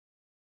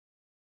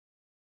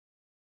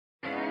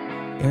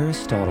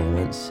Aristotle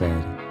once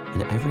said,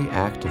 "In every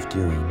act of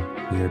doing,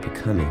 we are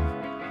becoming."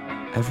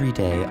 Every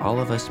day, all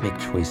of us make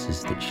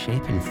choices that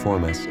shape and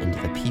form us into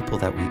the people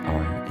that we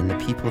are and the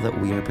people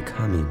that we are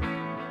becoming.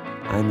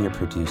 I'm your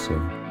producer,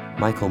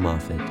 Michael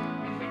Moffat,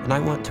 and I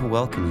want to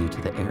welcome you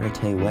to the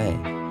Arete Way,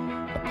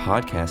 a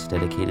podcast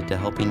dedicated to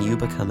helping you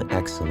become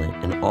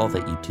excellent in all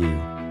that you do.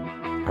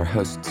 Our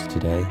hosts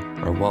today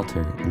are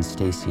Walter and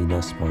Stacey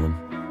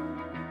Nussbaum.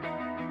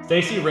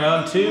 Stacey,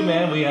 round two,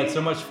 man. We had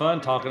so much fun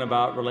talking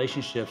about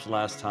relationships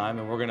last time,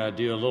 and we're going to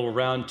do a little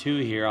round two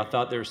here. I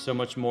thought there was so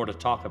much more to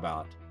talk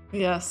about.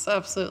 Yes,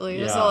 absolutely.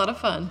 It was a lot of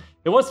fun.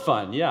 It was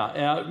fun,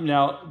 yeah.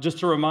 Now, just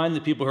to remind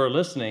the people who are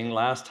listening,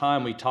 last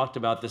time we talked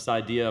about this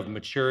idea of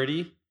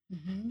maturity,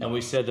 and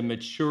we said the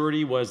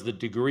maturity was the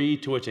degree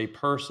to which a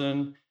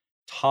person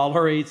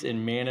tolerates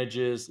and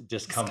manages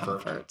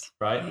discomfort.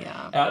 Right?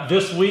 Yeah.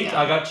 This week,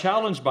 I got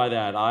challenged by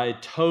that. I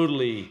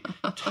totally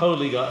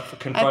got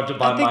confronted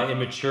by my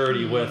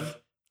immaturity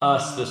with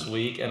us this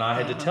week, and I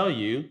had to tell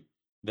you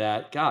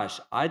that, gosh,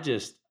 I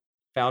just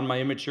found my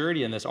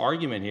immaturity in this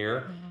argument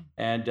here,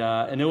 and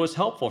it was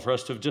helpful for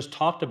us to have just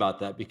talked about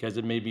that because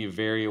it made me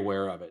very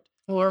aware of it.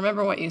 Well,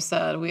 remember what you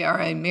said. We are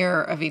a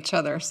mirror of each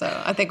other,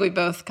 so I think we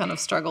both kind of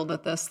struggled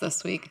with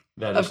this week.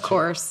 That is of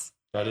course. True.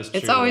 That is true.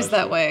 It's always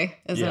that way,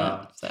 isn't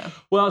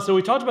it? So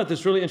we talked about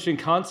this really interesting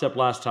concept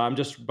last time.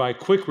 Just by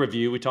quick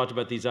review, we talked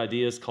about these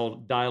ideas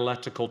called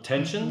dialectical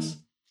tensions.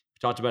 We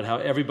talked about how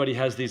everybody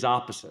has these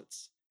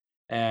opposites.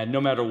 And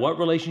no matter what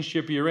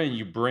relationship you're in,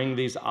 you bring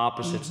these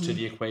opposites to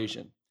the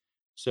equation.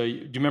 So do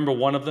you remember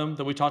one of them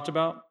that we talked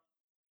about?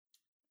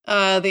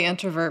 The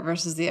introvert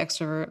versus the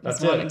extrovert.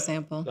 That's one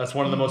example. That's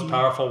one of the most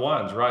powerful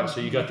ones, right?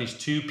 So you got these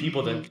two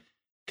people that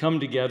come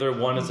together.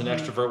 One is an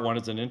extrovert, one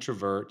is an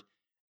introvert.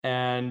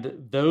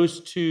 And those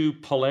two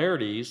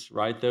polarities,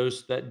 right?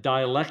 That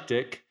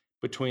dialectic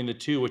between the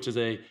two, which is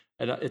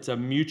it's a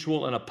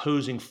mutual and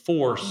opposing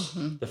force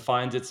that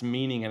finds its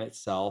meaning in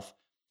itself.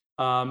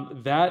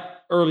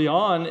 That early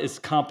on is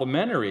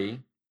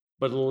complementary,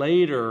 but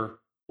later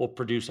will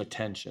produce a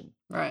tension.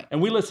 Right.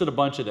 And we listed a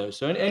bunch of those.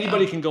 So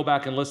anybody can go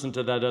back and listen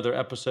to that other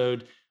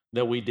episode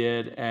that we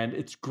did. And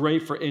it's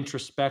great for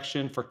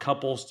introspection, for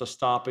couples to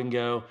stop and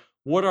go,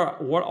 what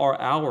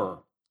are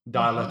our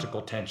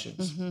dialectical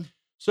tensions?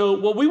 So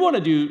what we want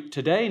to do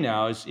today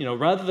now is,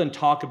 rather than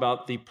talk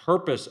about the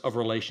purpose of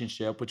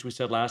relationship, which we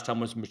said last time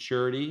was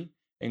maturity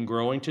and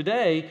growing,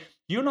 today,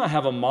 you and I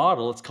have a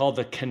model. It's called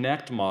the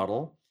Connect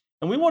model.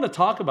 And we want to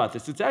talk about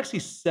this. It's actually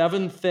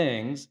 7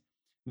 things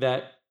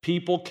that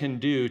people can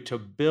do to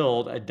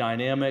build a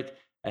dynamic,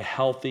 a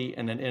healthy,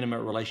 and an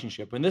intimate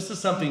relationship. And this is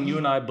something you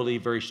and I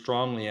believe very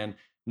strongly in,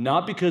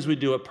 not because we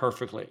do it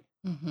perfectly,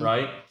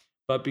 right?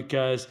 But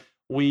because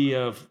we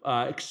have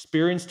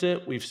experienced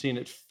it. We've seen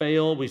it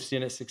fail. We've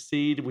seen it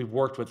succeed. We've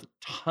worked with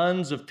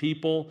tons of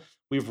people.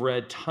 We've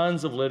read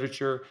tons of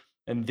literature.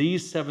 And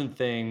these 7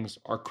 things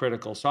are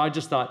critical. So I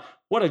just thought,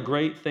 what a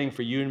great thing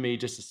for you and me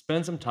just to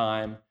spend some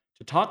time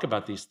to talk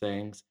about these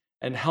things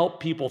and help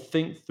people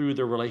think through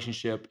their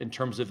relationship in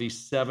terms of these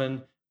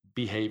 7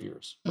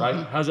 behaviors,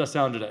 right? How's that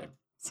sound today?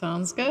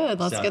 Sounds good.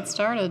 Let's get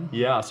started.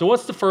 Yeah. So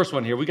what's the first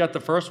one here? We got the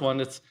first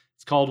one. It's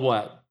called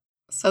what?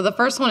 So the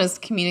first one is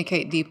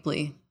communicate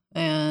deeply.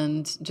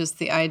 And just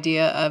the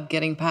idea of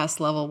getting past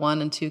level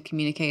 1 and 2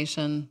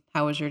 communication.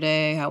 How was your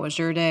day? How was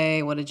your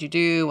day? What did you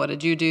do? What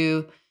did you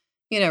do?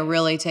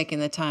 Really taking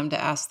the time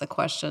to ask the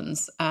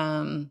questions.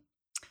 How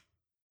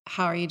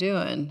are you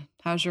doing?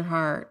 How's your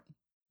heart?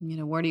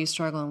 What are you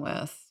struggling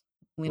with?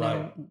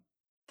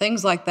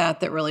 Things like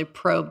that really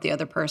probe the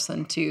other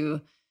person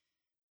to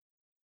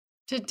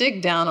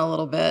dig down a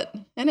little bit.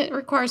 And it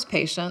requires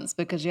patience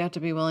because you have to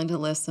be willing to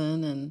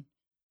listen and,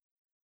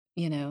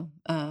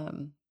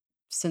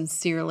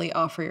 sincerely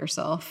offer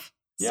yourself.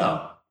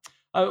 Yeah.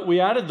 We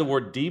added the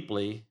word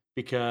deeply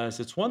because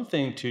it's one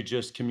thing to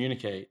just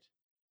communicate.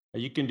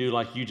 You can do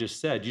like you just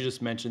said. You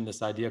just mentioned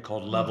this idea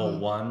called level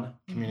 1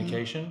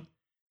 communication.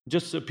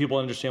 Just so people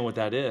understand what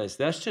that is.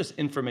 That's just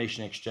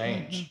information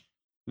exchange.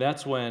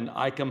 That's when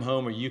I come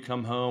home or you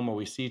come home or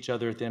we see each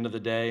other at the end of the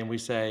day and we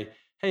say,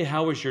 hey,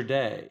 how was your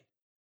day?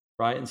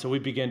 Right? And so we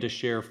begin to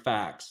share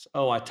facts.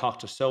 Oh, I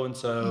talked to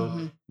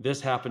so-and-so. This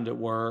happened at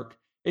work.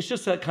 It's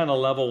just that kind of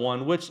level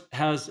 1, which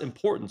has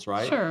importance,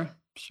 right?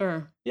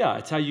 Sure. Yeah,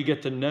 it's how you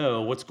get to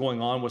know what's going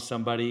on with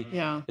somebody.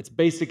 Yeah. It's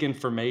basic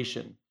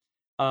information.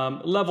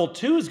 Level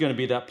 2 is going to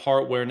be that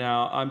part where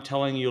now I'm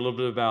telling you a little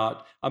bit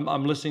about,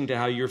 I'm listening to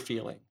how you're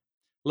feeling.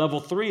 Level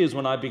 3 is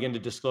when I begin to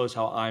disclose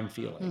how I'm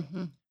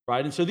feeling,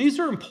 right? And so these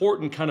are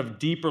important kind of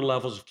deeper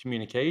levels of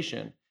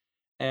communication.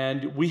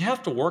 And we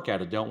have to work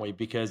at it, don't we?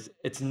 Because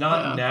it's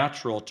not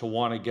natural to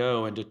want to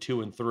go into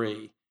 2 and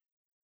 3.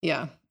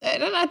 Yeah.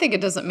 And I think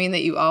it doesn't mean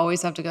that you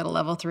always have to go to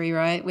level 3,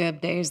 right? We have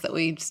days that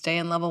we stay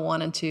in level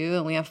 1 and 2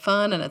 and we have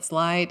fun and it's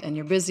light and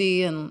you're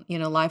busy and,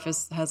 life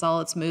has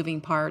all its moving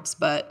parts.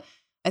 But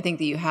I think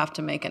that you have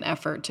to make an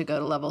effort to go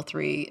to level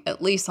 3,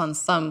 at least on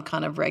some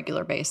kind of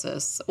regular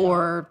basis,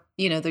 or,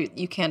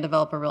 you can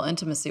develop a real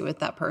intimacy with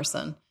that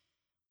person.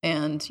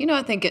 And,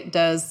 I think it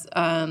does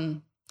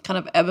kind kind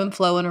of ebb and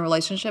flow in a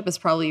relationship is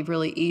probably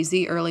really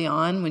easy early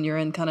on when you're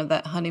in kind of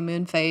that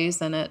honeymoon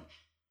phase, and it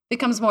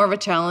becomes more of a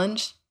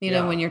challenge, when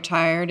Yeah. you're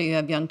tired, you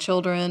have young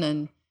children,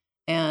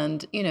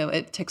 and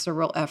it takes a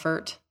real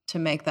effort to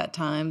make that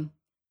time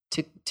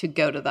to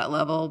go to that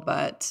level.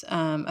 But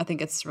I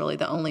think it's really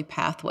the only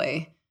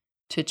pathway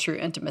to true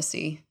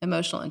intimacy,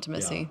 emotional Yeah.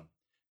 intimacy.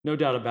 No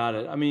doubt about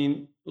it. I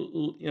mean,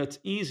 it's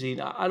easy.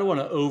 I don't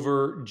want to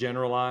over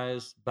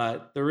generalize,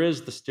 but there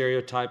is the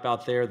stereotype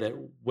out there that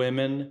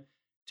women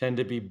tend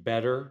to be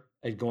better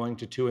at going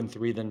to 2 and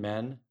 3 than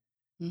men.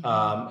 Hmm.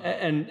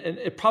 And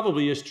it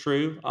probably is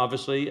true,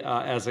 obviously,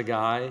 as a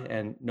guy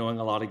and knowing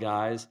a lot of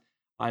guys.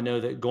 I know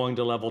that going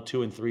to level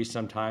 2 and 3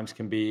 sometimes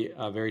can be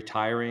very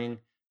tiring.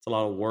 It's a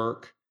lot of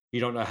work.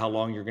 You don't know how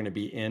long you're going to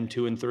be in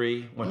 2 and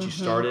 3 once you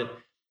Hmm. start it.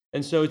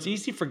 And so it's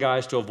easy for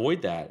guys to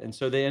avoid that. And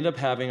so they end up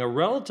having a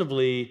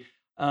relatively,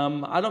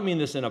 I don't mean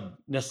this in a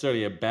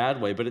necessarily a bad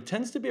way, but it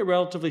tends to be a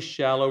relatively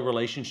shallow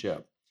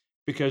relationship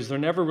because they're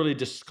never really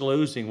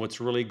disclosing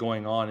what's really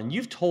going on. And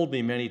you've told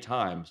me many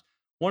times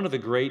one of the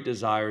great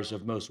desires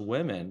of most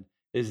women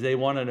is they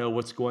want to know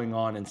what's going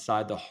on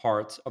inside the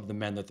hearts of the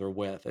men that they're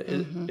with.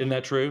 Hmm. Isn't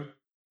that true?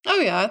 Oh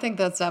yeah, I think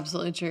that's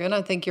absolutely true, and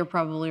I think you're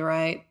probably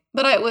right.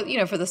 But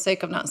for the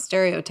sake of not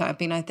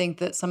stereotyping, I think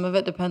that some of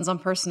it depends on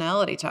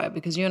personality type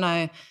because you and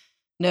I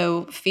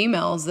know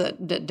females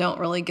that don't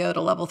really go to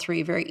level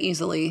 3 very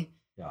easily,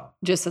 Yeah.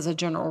 just as a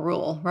general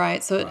rule,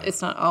 right? So Right.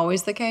 it's not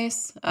always the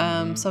case.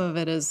 Hmm. Some of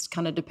it is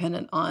kind of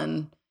dependent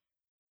on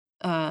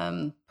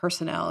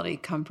personality,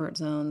 comfort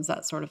zones,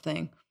 that sort of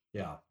thing.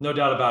 Yeah, no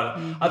doubt about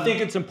it. I Hmm.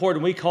 think it's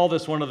important. We call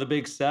this one of the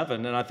big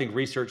seven, and I think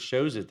research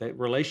shows it that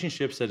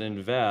relationships that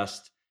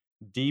invest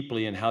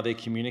deeply in how they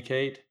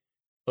communicate,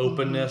 Hmm.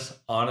 openness,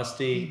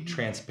 honesty, Hmm.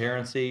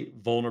 transparency,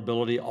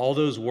 vulnerability, all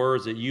those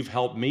words that you've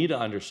helped me to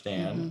Hmm.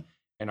 understand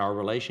in our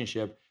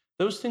relationship,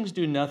 those things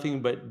do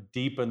nothing but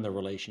deepen the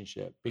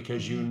relationship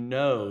because you Hmm.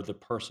 know the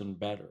person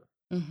better,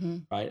 Hmm.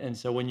 right? And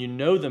so when you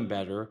know them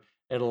better,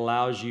 it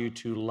allows you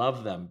to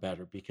love them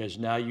better because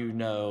now you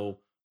know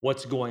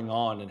what's going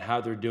on and how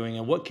they're doing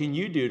and what can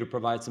you do to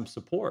provide some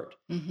support.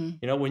 Hmm.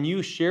 When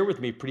you share with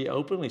me pretty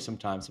openly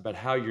sometimes about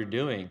how you're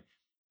doing,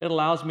 it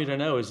allows me to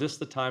know, is this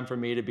the time for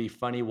me to be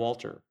funny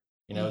Walter?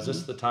 Is Hmm.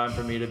 this the time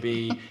for me to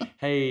be,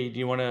 hey, do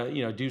you want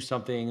to, do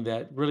something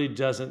that really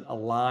doesn't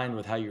align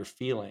with how you're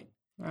feeling?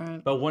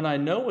 Right. But when I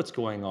know what's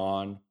going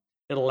on,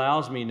 it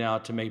allows me now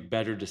to make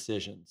better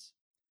decisions.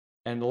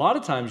 And a lot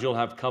of times you'll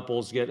have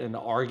couples get into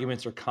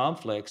arguments or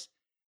conflicts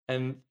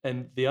and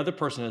the other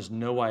person has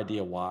no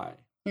idea why.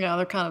 Yeah,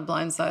 they're kind of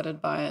blindsided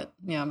by it.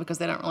 Yeah, because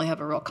they don't really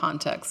have a real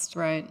context,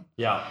 right?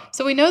 Yeah.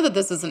 So we know that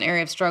this is an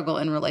area of struggle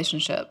in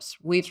relationships.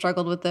 We've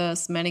struggled with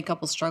this. Many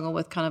couples struggle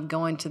with kind of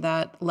going to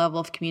that level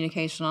of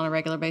communication on a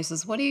regular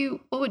basis. What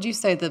would you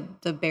say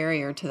the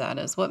barrier to that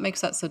is? What makes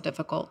that so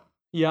difficult?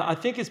 Yeah, I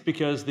think it's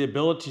because the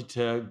ability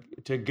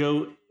to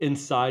go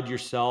inside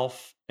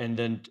yourself and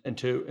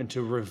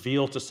to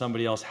reveal to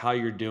somebody else how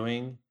you're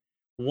doing.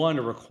 One,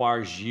 it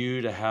requires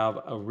you to have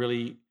a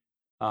really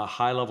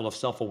high level of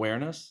self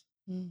awareness,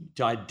 Mm.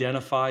 to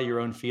identify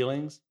your own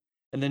feelings,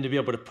 and then to be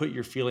able to put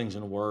your feelings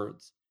in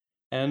words.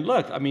 And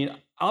look, I mean,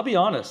 I'll be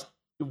honest.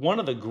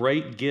 One of the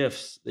great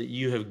gifts that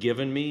you have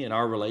given me in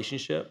our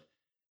relationship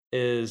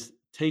is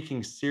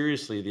taking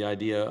seriously the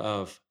idea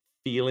of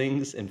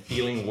feelings and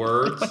feeling We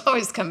words.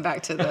 always come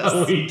back to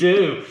this. We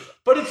do,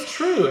 but it's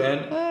true.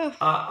 And Uh,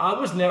 I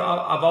was never.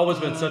 I've always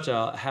been yeah. such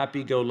a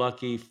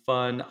happy-go-lucky,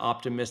 fun,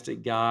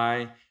 optimistic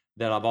guy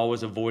that I've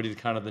always avoided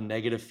kind of the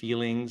negative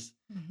feelings.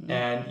 Hmm.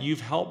 And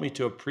you've helped me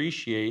to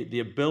appreciate the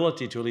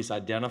ability to at least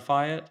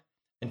identify it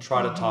and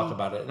try to talk Hmm.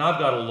 about it. And I've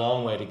got a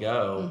long way to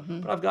go,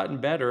 Hmm. but I've gotten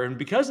better. And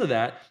because of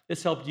that,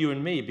 it's helped you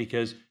and me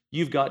because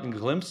you've gotten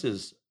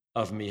glimpses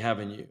of me,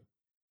 haven't you?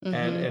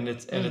 and Hmm. and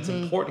it's and it's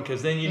Hmm. important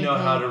because then you know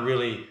Hmm.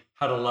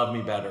 how to love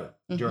me better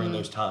during Hmm.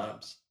 those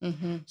times.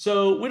 Hmm.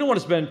 So we don't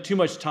want to spend too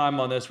much time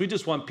on this. We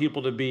just want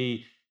people to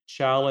be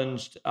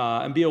challenged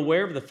and be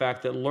aware of the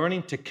fact that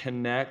learning to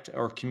connect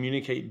or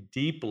communicate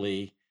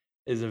deeply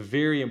is a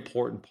very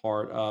important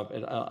part of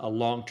a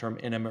long-term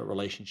intimate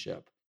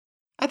relationship.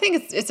 I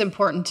think it's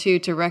important too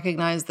to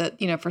recognize that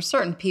for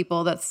certain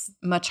people that's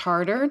much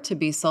harder to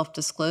be self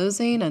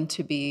disclosing and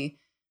to be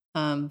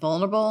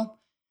vulnerable,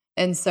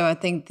 and so I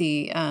think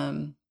the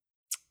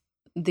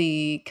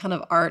kind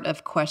of art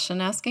of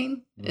question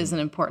asking is an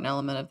Mm. important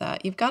element of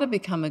that. You've got to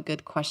become a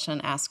good question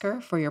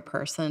asker for your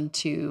person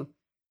to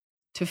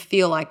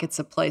feel like it's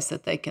a place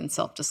that they can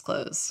self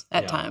disclose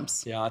at Yeah.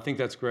 times. Yeah, I think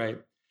that's great.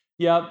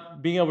 Yeah,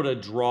 being able to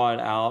draw it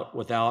out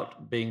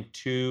without being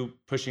too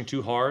pushing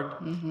too hard,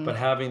 Hmm. but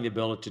having the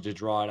ability to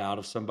draw it out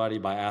of somebody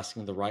by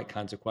asking the right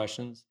kinds of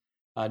questions.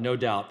 No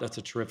doubt, that's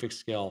a terrific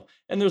skill.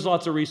 And there's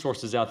lots of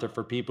resources out there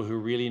for people who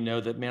really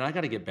know that, man, I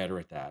got to get better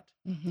at that.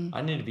 Hmm.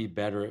 I need to be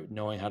better at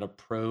knowing how to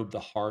probe the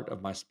heart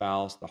of my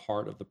spouse, the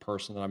heart of the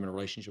person that I'm in a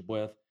relationship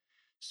with.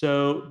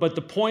 So, but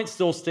the point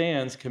still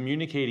stands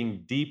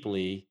communicating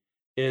deeply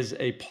is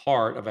a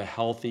part of a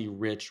healthy,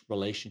 rich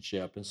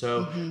relationship. And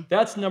so Hmm.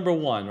 that's number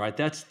one, right?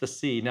 That's the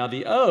C. Now,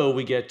 the O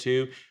we get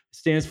to,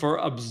 stands for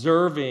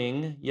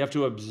observing. You have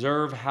to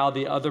observe how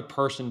the other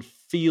person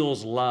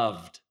feels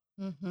loved.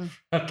 Hmm.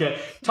 Okay.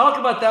 Talk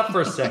about that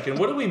for a second.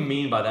 What do we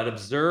mean by that?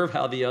 Observe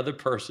how the other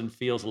person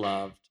feels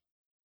loved.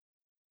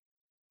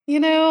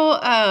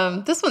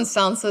 This one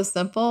sounds so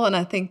simple, and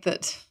I think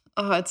that,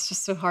 it's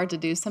just so hard to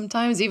do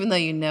sometimes, even though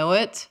you know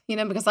it,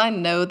 because I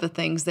know the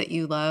things that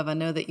you love. I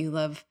know that you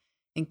love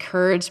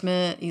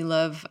encouragement. You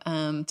love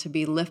to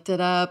be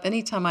lifted up.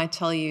 Anytime I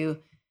tell you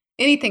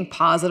anything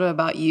positive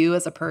about you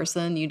as a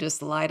person, you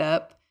just light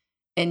up.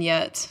 And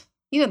yet,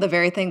 the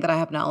very thing that I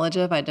have knowledge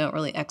of, I don't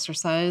really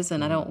exercise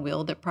and I don't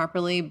wield it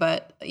properly.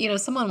 But,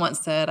 someone once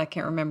said, I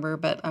can't remember,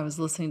 but I was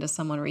listening to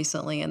someone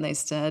recently and they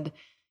said,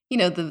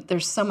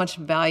 there's so much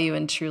value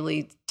in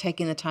truly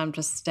taking the time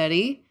to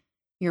study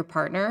your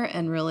partner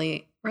and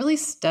really, really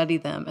study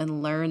them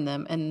and learn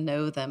them and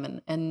know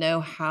them and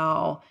know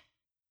how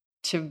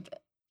to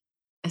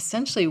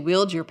essentially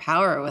wield your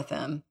power with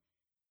them.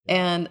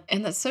 And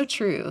that's so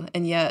true.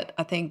 And yet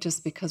I think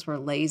just because we're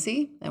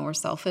lazy and we're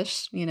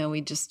selfish,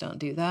 we just don't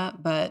do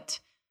that. But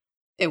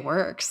it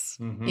works.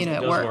 It It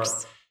does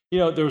works.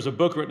 work. There was a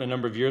book written a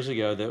number of years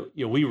ago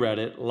that we read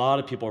it. A lot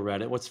of people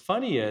read it. What's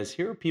funny is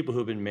here are people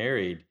who've been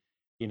married,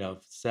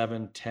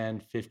 7, 10,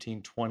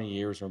 15, 20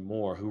 years or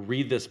more who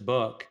read this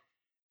book,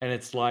 and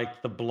it's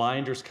like the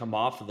blinders come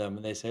off of them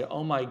and they say,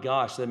 oh my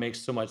gosh, that makes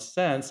so much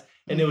sense.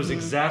 And it was Hmm.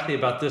 exactly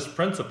about this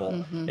principle.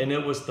 Hmm. And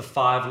it was the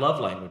 5 love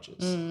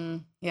languages.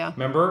 Yeah.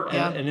 Remember?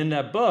 Yeah. And in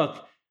that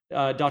book,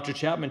 Dr.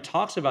 Chapman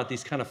talks about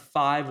these kind of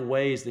 5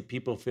 ways that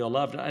people feel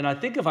loved. And I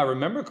think if I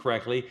remember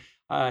correctly,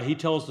 he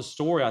tells the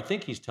story, I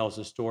think he tells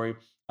the story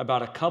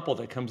about a couple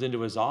that comes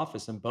into his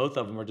office and both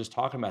of them are just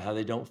talking about how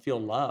they don't feel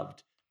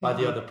loved by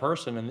the Yeah. other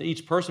person. And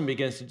each person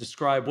begins to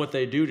describe what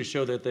they do to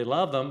show that they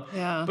love them.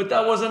 Yeah. But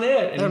that wasn't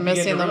it. And They're you begin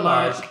missing to the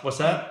realize, mark. what's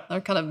that?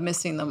 They're kind of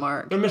missing the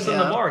mark. They're missing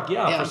the mark.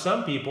 Yeah. Yeah. For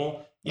some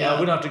people, Yeah.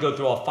 we don't have to go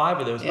through all 5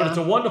 of those, but it's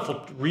a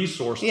wonderful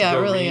resource to Yeah, go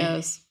it really read.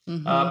 is.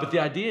 Hmm. But the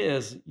idea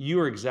is, you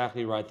are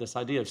exactly right. This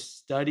idea of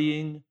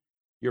studying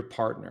your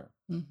partner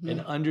and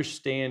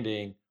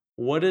understanding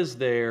what is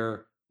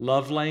their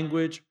love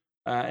language,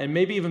 and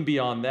maybe even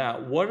beyond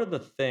that, what are the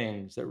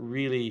things that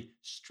really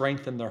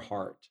strengthen their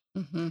heart,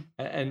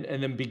 and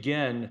then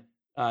begin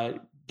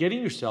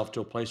getting yourself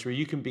to a place where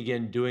you can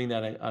begin doing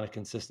that on a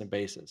consistent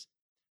basis.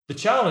 The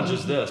challenge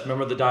is this.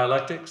 Remember the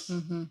dialectics?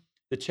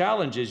 The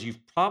challenge is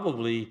you've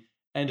probably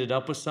ended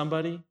up with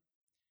somebody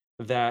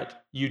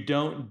that you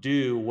don't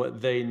do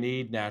what they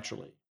need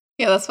naturally.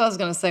 Yeah, that's what I was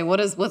going to say.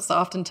 What's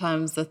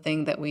oftentimes the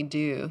thing that we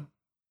do?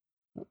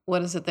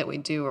 What is it that we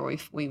do where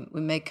we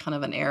make kind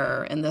of an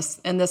error in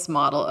this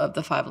model of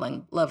the 5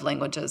 love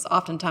languages?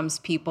 Oftentimes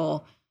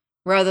people,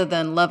 rather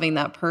than loving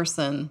that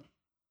person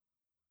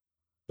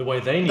The way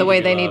they need the to way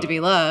be they need loved. to be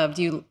loved,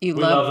 you We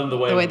love love them the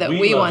way that we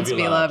we love want to to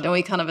be be loved. loved, and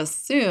we kind of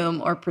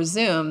assume or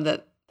presume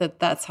that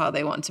that's how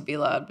they want to be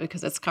loved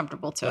because it's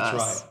comfortable to That's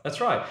us. right.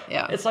 That's right.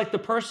 Yeah. It's like the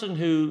person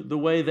who the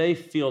way they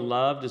feel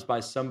loved is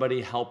by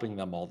somebody helping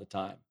them all the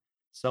time.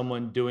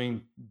 Someone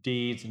doing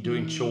deeds and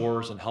doing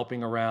chores and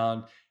helping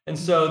around. And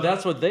so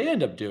that's what they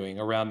end up doing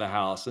around the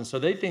house. And so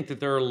they think that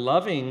they're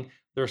loving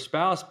their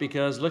spouse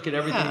because look at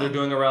everything Yeah. they're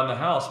doing around the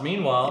house.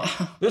 Meanwhile,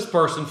 this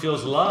person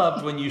feels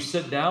loved when you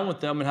sit down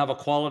with them and have a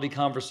quality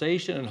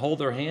conversation and hold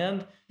their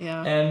hand.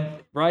 Yeah.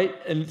 And right.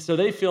 And so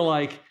they feel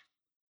like,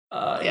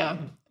 Yeah.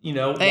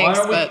 why Thanks,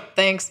 are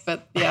we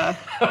but yeah,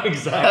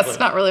 exactly? that's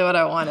not really what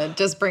I wanted.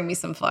 Just bring me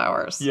some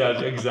flowers. Yeah,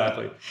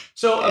 exactly.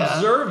 So Yeah.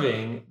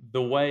 observing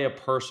the way a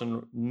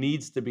person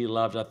needs to be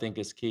loved, I think,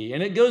 is key.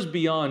 And it goes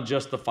beyond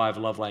just the 5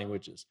 love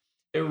languages.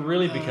 It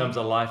really becomes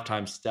a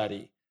lifetime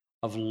study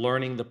of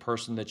learning the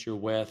person that you're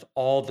with,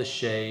 all the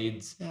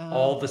shades, Yeah.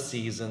 all the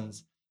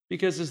seasons.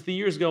 Because as the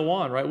years go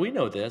on, right, we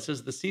know this,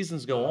 as the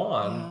seasons go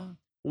on, Yeah.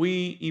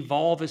 we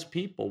evolve as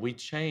people, we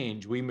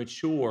change, we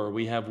mature,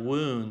 we have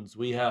wounds,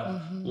 we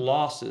have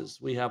losses,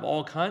 we have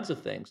all kinds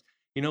of things.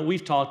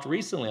 We've talked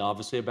recently,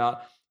 obviously,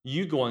 about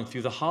you going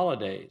through the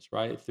holidays,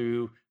 right?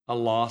 Through a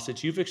loss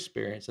that you've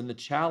experienced and the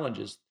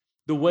challenges.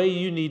 The way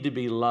you need to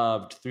be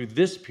loved through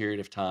this period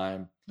of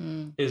time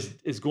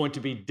is going to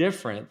be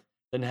different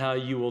than how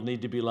you will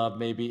need to be loved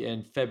maybe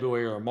in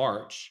February or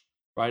March,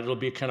 right? It'll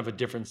be kind of a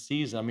different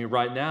season. I mean,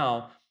 right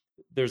now,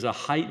 there's a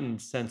heightened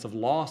sense of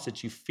loss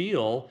that you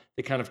feel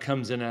that kind of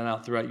comes in and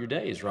out throughout your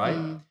days, right?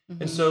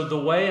 And so the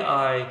way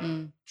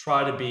I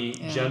try to be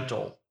Yeah.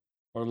 gentle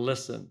or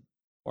listen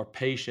or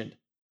patient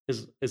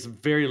is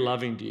very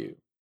loving to you.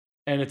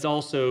 And it's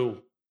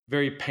also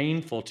very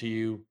painful to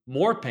you,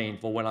 more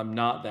painful when I'm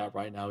not that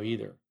right now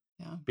either.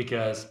 Yeah.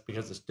 Because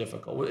it's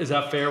difficult. Is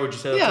that fair? Would you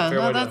say that's a Yeah, fair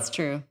no, way that's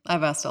true.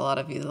 I've asked a lot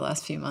of you the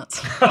last few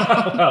months.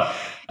 Well,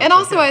 And that's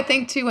also, okay. I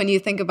think too, when you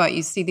think about,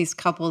 you see these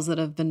couples that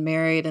have been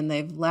married and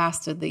they've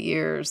lasted the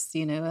years,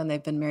 and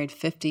they've been married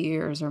 50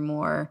 years or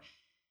more.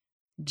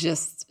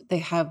 Just they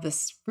have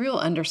this real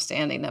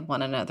understanding of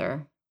one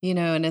another,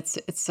 and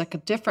it's like a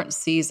different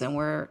season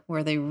where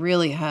they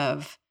really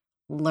have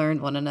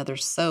learned one another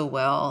so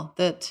well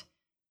that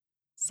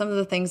some of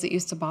the things that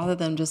used to bother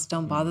them just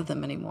don't bother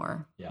them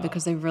anymore Yeah.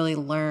 because they've really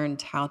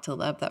learned how to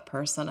love that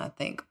person, I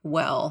think,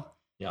 well.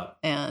 Yeah.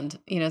 And,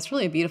 it's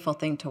really a beautiful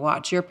thing to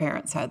watch. Your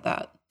parents had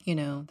that, they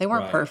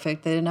weren't Right.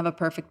 perfect. They didn't have a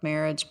perfect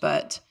marriage,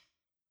 but,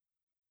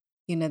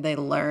 they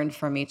learned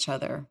from each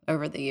other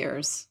over the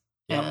years.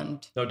 Yep.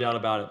 And No doubt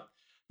about it.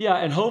 Yeah.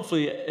 And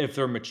hopefully, if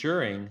they're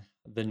maturing,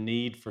 the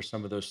need for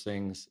some of those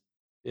things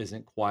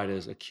isn't quite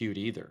as acute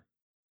either.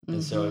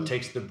 And so it mhm,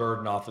 takes the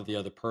burden off of the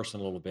other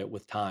person a little bit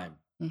with time.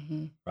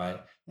 mhm, Right.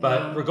 But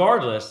yeah,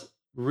 regardless,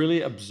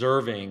 really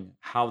observing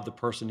how the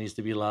person needs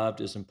to be loved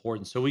is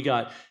important. So you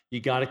got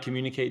to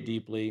communicate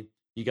deeply.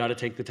 You got to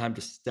take the time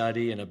to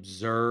study and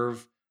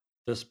observe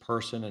this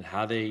person and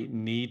how they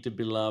need to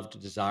be loved,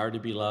 desire to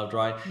be loved.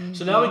 Right.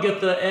 So now we mhm.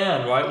 get the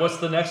end. Right. What's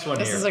the next one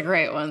This is here? a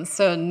great one.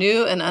 So,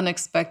 new and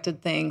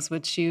unexpected things,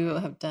 which you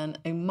have done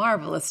a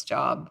marvelous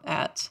job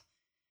at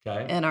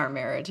Okay. in our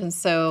marriage. And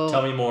Tell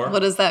so, me more. what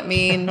does that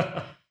mean?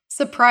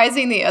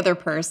 Surprising the other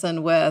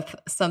person with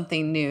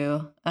something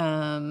new,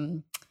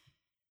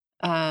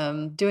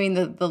 doing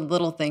the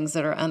little things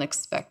that are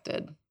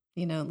unexpected,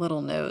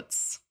 little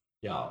notes,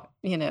 Yeah.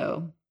 you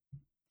know,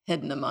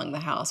 hidden among the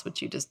house,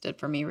 which you just did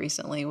for me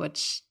recently,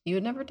 which you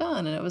had never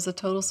done. And it was a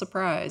total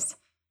surprise.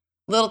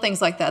 Little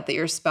things like that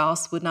your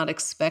spouse would not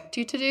expect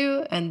you to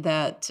do and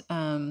that,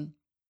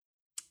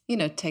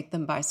 take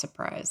them by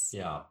surprise.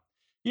 Yeah.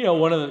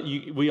 One of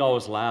we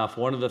always laugh.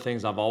 One of the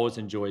things I've always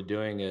enjoyed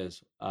doing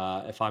is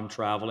if I'm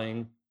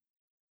traveling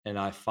and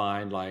I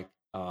find like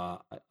a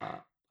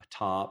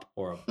top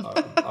or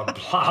a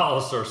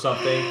blouse or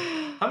something.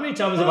 How many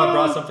times have I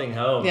brought something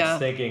home Yeah.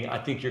 thinking, I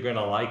think you're going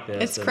to like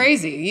this? It's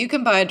crazy. You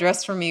can buy a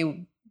dress for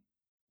me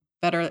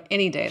better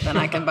any day than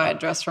I can buy a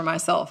dress for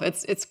myself.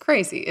 It's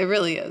crazy. It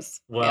really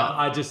is. Well, Yeah.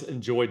 I just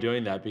enjoy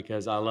doing that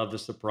because I love the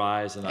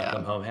surprise and I Yeah.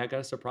 come home, hey, I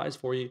got a surprise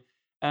for you.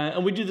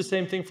 And we do the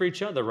same thing for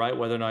each other, right?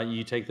 Whether or not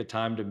you take the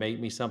time to make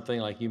me something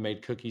like you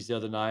made cookies the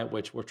other night,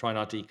 which we're trying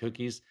not to eat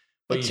cookies,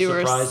 but But you you were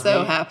surprised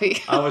so me. happy.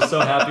 I was so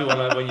happy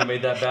when you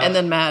made that batch. And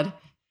then mad.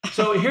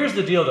 So here's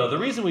the deal, though. The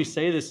reason we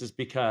say this is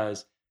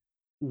because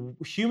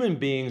human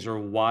beings are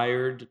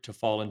wired to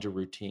fall into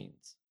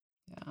routines.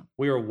 Yeah.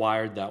 We are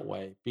wired that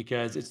way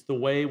because it's the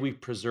way we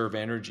preserve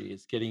energy.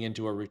 It's getting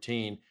into a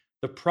routine.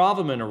 The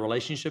problem in a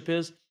relationship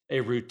is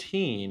a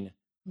routine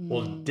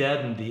will Mm.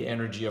 deaden the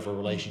energy of a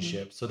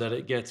relationship so that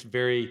it gets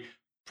very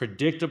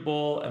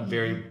predictable and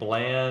very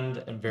bland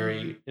and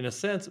very, in a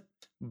sense,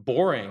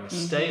 boring,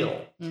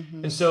 stale.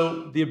 Mhm. And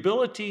so the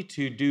ability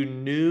to do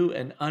new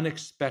and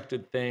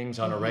unexpected things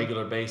on a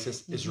regular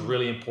basis is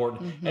really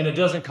important. And it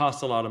doesn't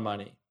cost a lot of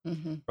money,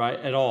 Mhm. right?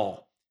 At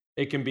all.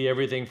 It can be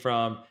everything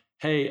from,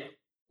 hey,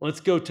 let's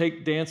go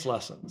take dance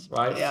lessons,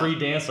 right? Yeah. Free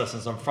dance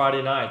lessons on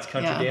Friday nights,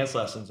 country Yeah. dance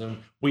lessons.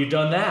 And we've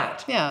done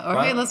that. Yeah. Or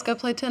right? hey, let's go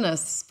play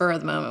tennis, spur of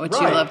the moment, which you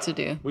Right. love to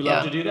do. We love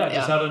Yeah. to do that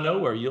just Yeah. out of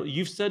nowhere.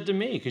 You've said to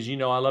me, because I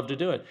love to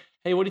do it,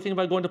 hey, what do you think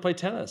about going to play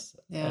tennis?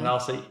 And Yeah.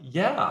 I'll say,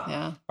 yeah.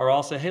 Yeah. Or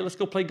I'll say, hey, let's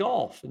go play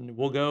golf. And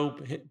we'll go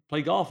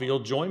play golf. And you'll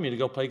join me to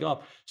go play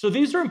golf. So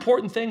these are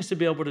important things to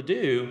be able to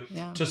do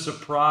Yeah. to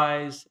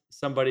surprise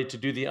somebody, to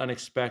do the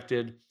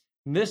unexpected.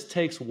 And this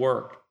takes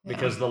work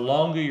because the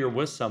longer you're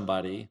with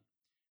somebody,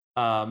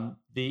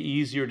 the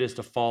easier it is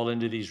to fall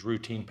into these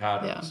routine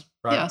patterns.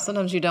 Right? Yeah.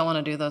 Sometimes you don't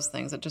want to do those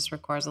things. It just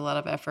requires a lot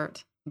of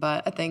effort.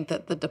 But I think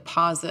that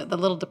the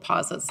little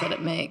deposits that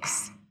it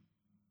makes,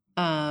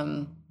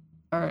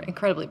 are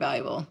incredibly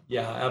valuable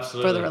Yeah,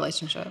 absolutely. for the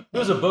relationship. There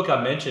was a book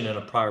I mentioned in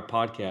a prior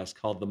podcast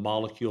called The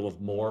Molecule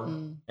of More,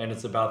 Mm. and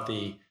it's about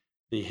the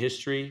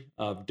history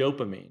of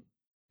dopamine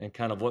and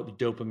kind of what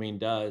dopamine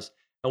does.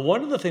 And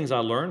one of the things I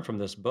learned from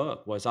this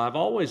book was I've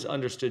always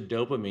understood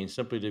dopamine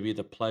simply to be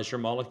the pleasure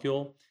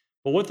molecule.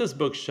 But what this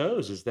book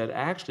shows is that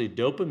actually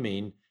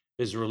dopamine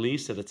is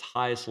released at its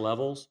highest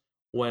levels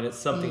when it's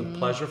something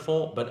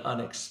pleasurable but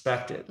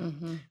unexpected.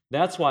 Mhm.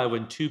 That's why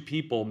when two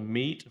people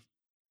meet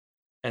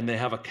and they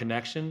have a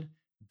connection,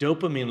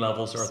 dopamine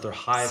levels are at their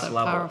highest So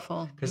level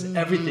powerful. because Mhm.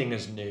 everything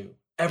is new,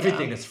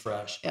 everything is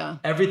fresh, Yeah.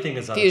 everything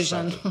is Fusion.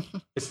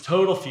 unexpected. It's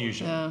total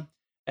fusion. Yeah.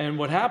 And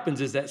what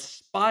happens is that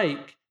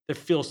spike that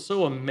feels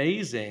so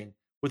amazing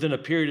within a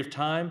period of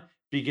time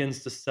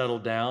begins to settle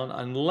down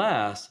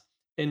unless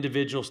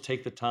individuals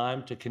take the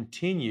time to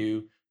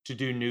continue to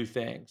do new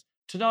things,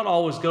 to not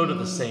always go to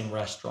the same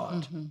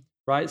restaurant, Mhm.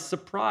 right?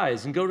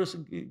 Surprise them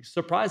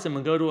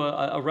and go to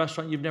a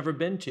restaurant you've never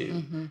been to,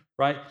 Mhm.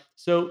 right?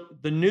 So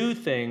the new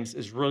things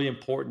is really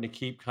important to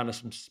keep kind of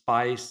some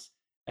spice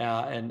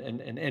and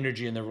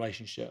energy in the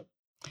relationship.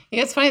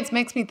 Yeah, it's funny. It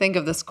makes me think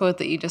of this quote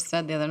that you just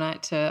said the other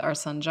night to our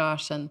son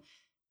Josh, and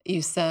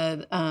you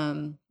said,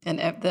 in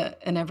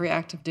every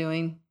act of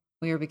doing,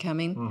 we are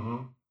becoming. Mm-hmm.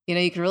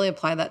 You can really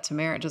apply that to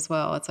marriage as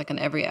well. It's like in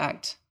every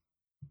act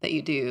that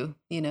you do,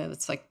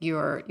 it's like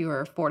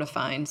you're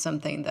fortifying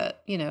something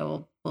that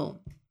we'll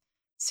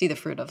see the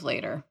fruit of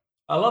later.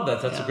 I love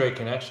that. That's a Yeah. great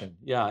connection.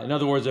 Yeah. In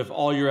other words, if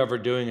all you're ever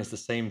doing is the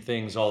same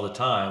things all the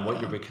time, what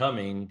Yeah. you're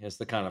becoming is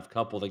the kind of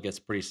couple that gets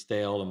pretty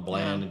stale and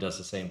bland Yeah. and does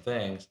the same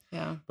things.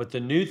 Yeah. But the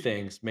new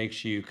things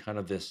makes you kind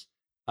of this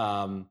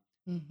Mhm.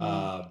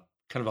 uh,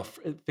 kind of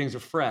things are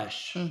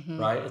fresh,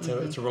 right?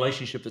 It's a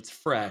relationship that's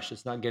fresh.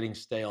 It's not getting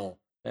stale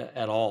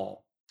at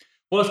all.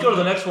 Well, let's go to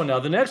the next one now.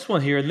 The next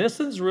one here, and this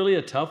one's really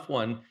a tough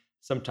one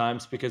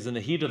sometimes because in the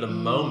heat of the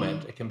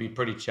moment, it can be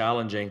pretty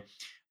challenging.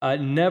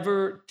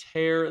 Never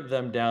tear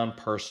them down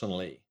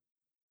personally.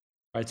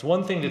 Right? It's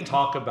one thing to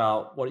talk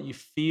about what you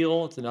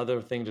feel. It's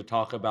another thing to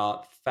talk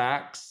about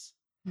facts.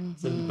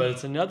 But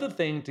it's another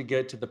thing to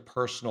get to the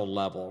personal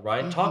level,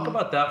 right? Talk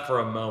about that for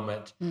a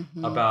moment,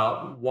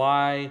 about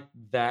why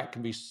that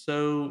can be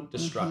so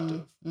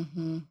destructive.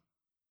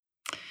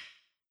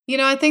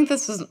 I think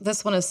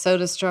this one is so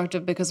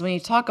destructive because when you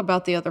talk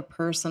about the other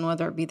person,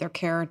 whether it be their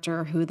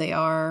character, who they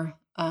are,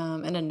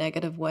 in a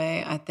negative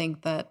way, I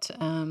think that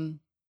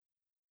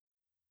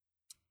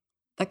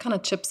that kind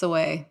of chips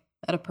away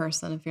at a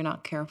person if you're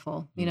not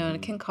careful, and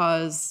it can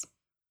cause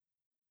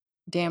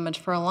damage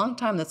for a long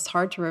time that's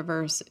hard to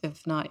reverse,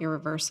 if not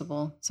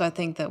irreversible. So I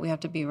think that we have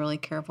to be really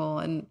careful.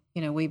 And,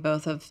 we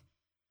both have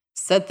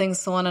said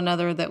things to one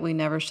another that we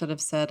never should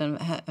have said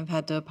and have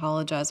had to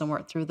apologize and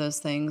work through those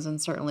things.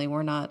 And certainly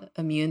we're not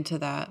immune to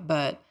that.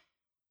 But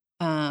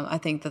I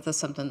think that that's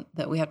something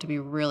that we have to be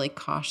really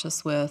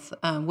cautious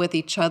with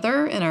each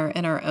other in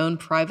our own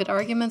private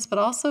arguments, but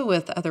also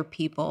with other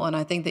people. And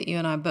I think that you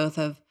and I both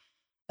have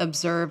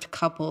observed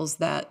couples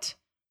that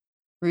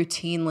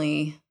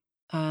routinely,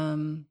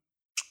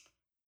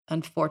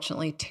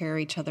 unfortunately, tear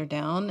each other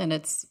down, and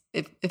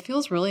it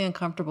feels really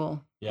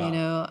uncomfortable.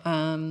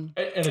 And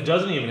it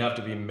doesn't even have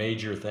to be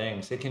major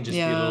things. It can just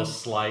be little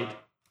slight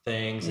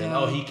things,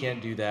 and he can't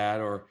do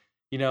that, or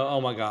oh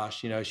my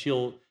gosh, and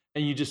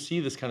you just see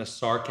this kind of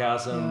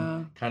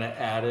sarcasm kind of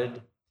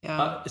added,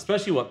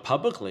 especially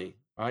publicly,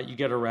 right? You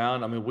get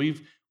around. I mean,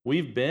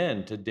 we've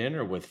been to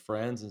dinner with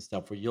friends and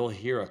stuff where you'll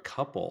hear a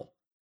couple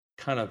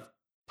kind of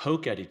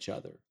poke at each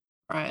other,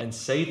 right, and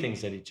say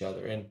things at each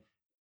other, and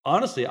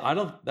honestly,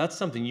 that's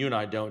something you and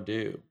I don't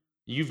do.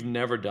 You've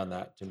never done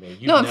that to me.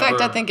 No, in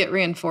fact, I think it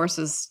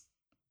reinforces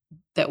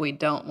that we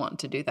don't want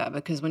to do that,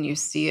 because when you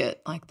see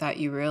it like that,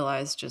 you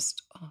realize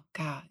just, oh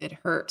God, it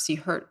hurts. You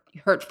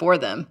hurt for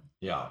them.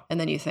 Yeah. And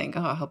then you think,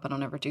 oh, I hope I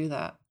don't ever do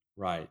that.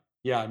 Right.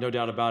 Yeah, no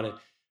doubt about it.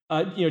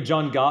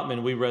 John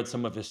Gottman, we read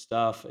some of his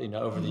stuff,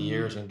 over the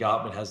years, and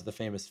Gottman has the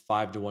famous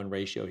 5-to-1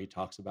 ratio he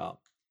talks about.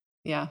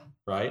 Yeah.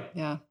 Right?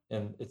 Yeah.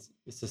 And it's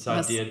this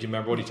idea. Do you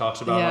remember what he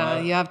talks about? Yeah, on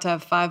that? you have to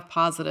have 5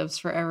 positives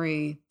for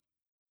every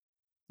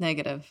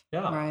negative.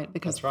 Yeah, right?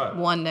 Because that's right.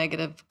 one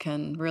negative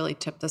can really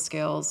tip the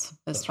scales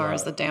as far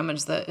as the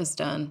damage that is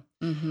done.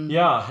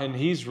 Yeah, and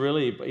he's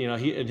really,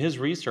 he in his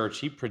research,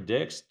 he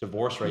predicts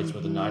divorce rates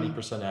with a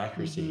 90%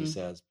 accuracy. He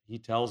says he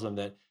tells them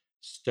that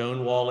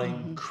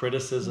stonewalling,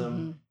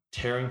 criticism,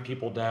 tearing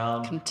people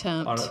down,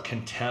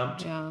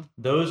 contempt. Yeah.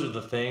 Those are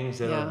the things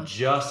that are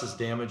just as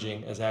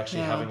damaging as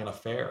actually having an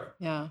affair.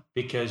 Yeah.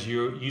 Because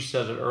you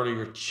said it earlier,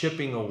 you're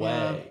chipping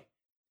away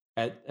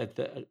at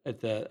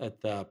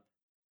the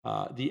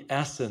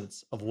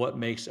essence of what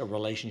makes a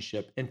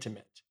relationship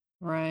intimate.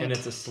 Right. And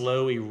it's a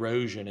slow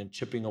erosion and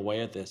chipping away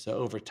at this. So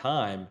over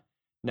time,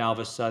 now all of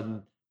a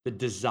sudden, the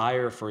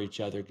desire for each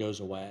other goes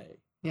away.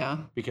 Yeah.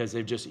 Because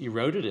they've just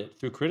eroded it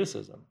through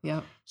criticism.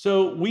 Yeah.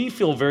 So we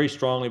feel very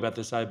strongly about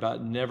this,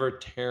 about never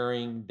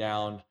tearing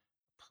down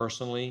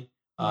personally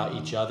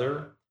each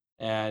other.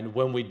 And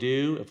when we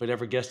do, if it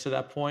ever gets to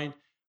that point,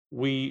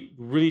 we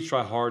really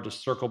try hard to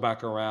circle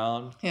back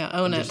around. Yeah,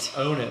 own it. Just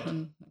own it.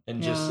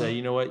 And just say,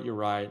 you know what, you're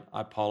right. I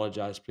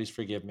apologize. Please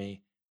forgive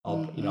me.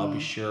 I'll be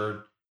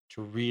sure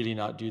to really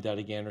not do that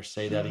again or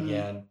say that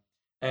again.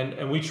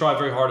 And we try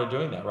very hard at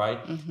doing that, right?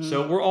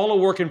 So we're all a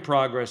work in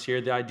progress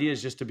here. The idea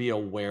is just to be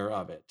aware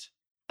of it.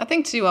 I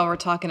think too, while we're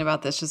talking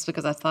about this, just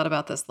because I thought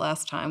about this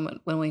last time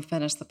when we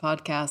finished the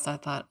podcast, I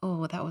thought,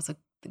 oh, that was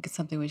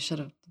something we should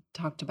have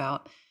talked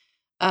about.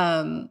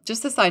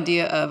 Just this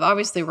idea of,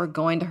 obviously we're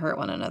going to hurt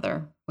one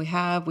another.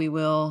 We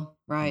will,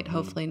 right?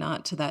 Hopefully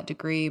not to that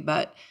degree,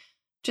 but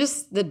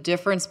just the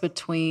difference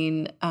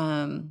between,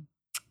 and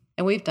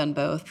we've done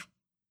both,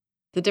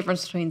 the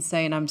difference between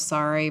saying I'm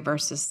sorry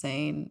versus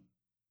saying,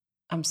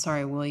 I'm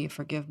sorry, will you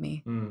forgive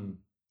me?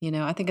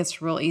 I think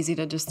it's real easy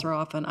to just throw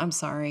off an I'm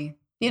sorry.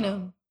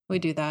 We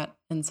do that.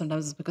 And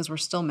sometimes it's because we're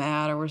still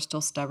mad or we're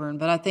still stubborn.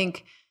 But I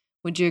think,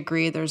 would you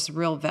agree there's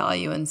real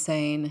value in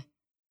saying,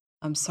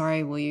 I'm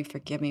sorry, will you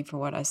forgive me for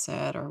what I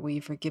said? Or will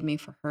you forgive me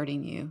for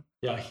hurting you?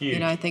 Yeah, huge.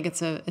 I think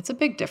it's a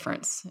big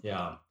difference.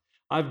 Yeah.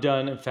 I've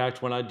done, in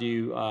fact, when I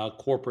do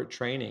corporate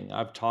training,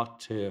 I've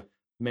talked to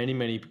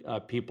many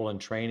people in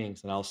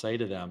trainings, and I'll say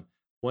to them,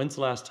 when's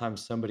the last time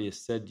somebody has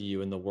said to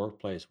you in the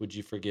workplace, would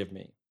you forgive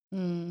me?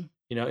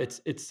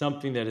 It's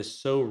something that is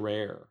so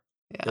rare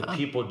that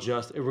people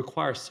it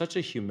requires such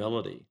a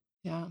humility,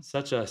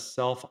 such a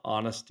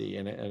self-honesty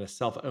and a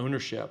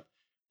self-ownership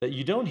that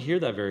you don't hear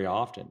that very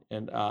often.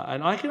 And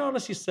I can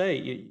honestly say,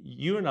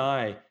 you and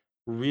I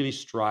really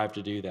strive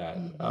to do that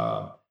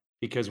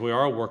because we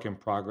are a work in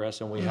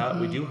progress and we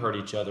do hurt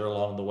each other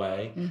along the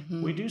way. We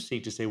Mhm. do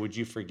seek to say, would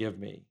you forgive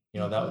me?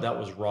 Mhm. That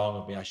was wrong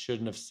of me. I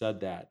shouldn't have said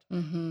that.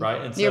 Mhm. Right.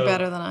 And You're so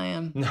better than I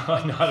am. no,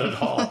 not at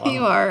all.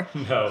 You are.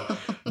 No,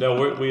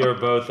 no, we are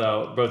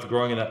both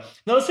growing in that.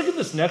 Now let's look at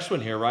this next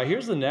one here, right?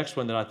 Here's the next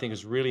one that I think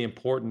is really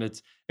important.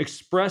 It's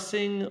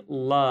expressing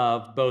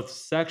love both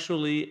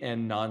sexually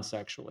and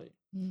non-sexually,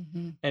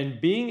 Mhm.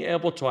 and being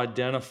able to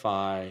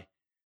identify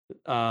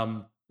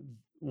um,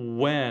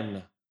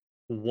 when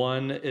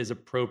one is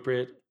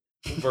appropriate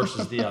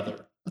versus the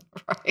other.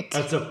 Right.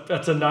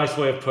 That's a nice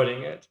way of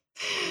putting it,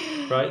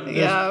 right?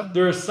 Yeah.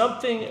 There is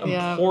something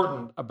Yeah.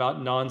 important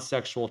about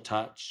non-sexual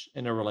touch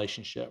in a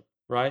relationship,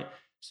 right?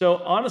 So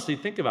honestly,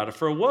 think about it.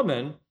 For a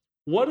woman,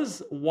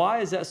 why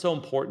is that so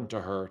important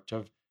to her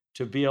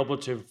to be able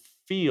to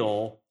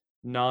feel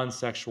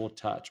non-sexual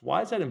touch?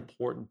 Why is that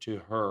important to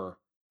her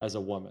as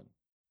a woman?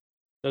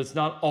 That it's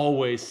not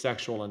always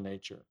sexual in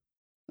nature.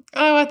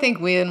 Oh, I think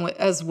we,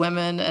 as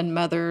women and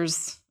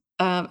mothers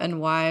and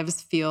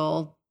wives,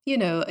 feel,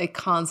 a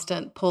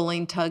constant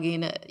pulling,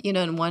 tugging,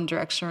 in one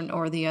direction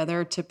or the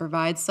other to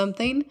provide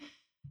something.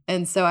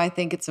 And so I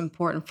think it's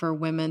important for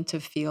women to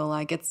feel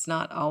like it's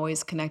not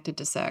always connected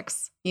to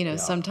sex. Yeah.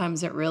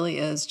 Sometimes it really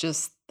is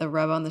just the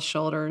rub on the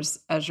shoulders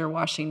as you're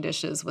washing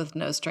dishes with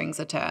no strings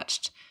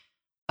attached.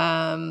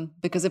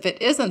 Because if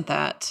it isn't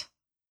that,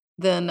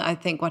 then I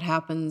think what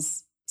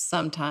happens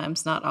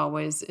sometimes, not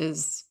always,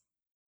 is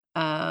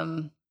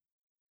um,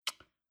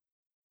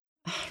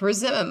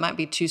 resentment might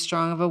be too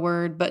strong of a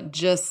word, but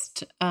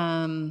just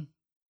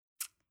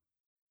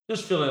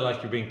Just feeling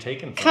like you're being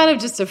taken kind from.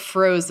 of just a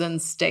frozen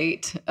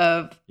state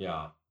of,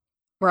 Yeah.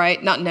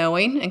 right, not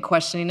knowing and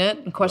questioning it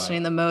and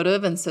questioning Right. the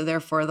motive. And so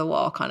therefore the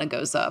wall kind of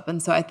goes up.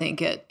 And so I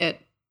think it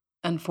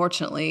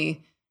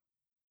unfortunately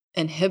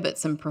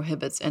inhibits and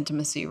prohibits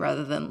intimacy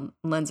rather than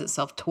lends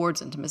itself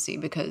towards intimacy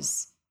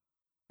because,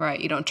 right,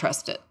 you don't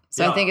trust it.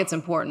 So I Yeah. think it's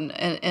important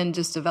and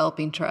just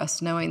developing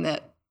trust, knowing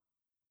that,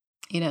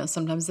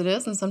 sometimes it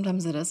is and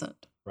sometimes it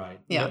isn't. Right.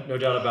 Yeah. No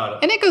doubt about it.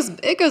 And it goes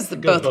It goes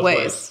both both ways.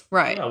 ways.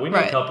 Right. Yeah, we know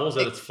Right. couples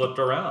that it's flipped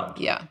around.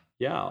 Yeah.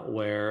 Yeah,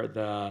 where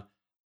the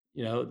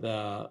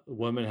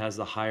woman has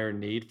the higher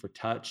need for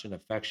touch and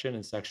affection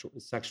and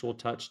sexual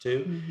touch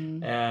too,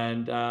 Mhm.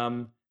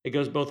 and it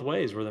goes both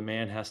ways. Where the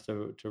man has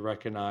to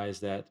recognize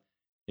that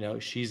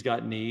she's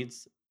got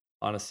needs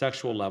on a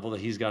sexual level that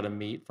he's got to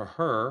meet for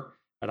her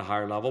at a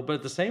higher level, but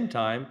at the same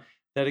time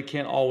that it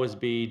can't always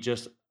be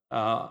just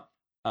uh,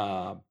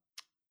 uh,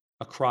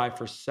 a cry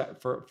for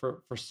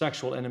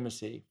sexual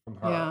intimacy from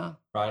her, Yeah.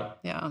 right?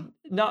 Yeah.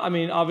 No, I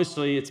mean,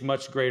 obviously, it's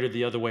much greater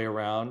the other way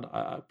around,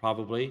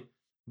 probably,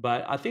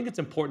 but I think it's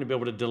important to be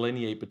able to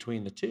delineate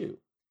between the two.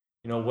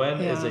 When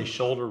is Yeah. a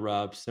shoulder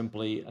rub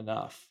simply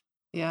enough,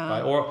 right?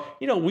 Yeah. Or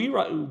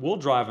we'll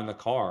drive in the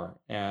car,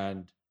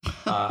 and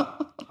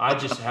uh, I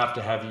just have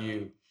to have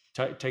you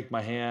take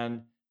my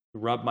hand,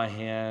 rub my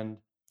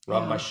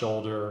Yeah.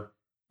 shoulder.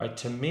 Right?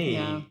 To Yeah.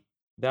 me,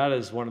 that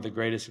is one of the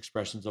greatest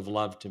expressions of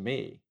love to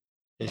me.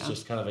 It's Yeah.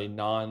 just kind of a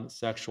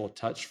non-sexual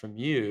touch from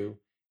you,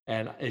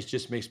 and it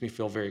just makes me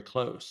feel very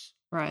close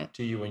Right.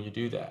 to you when you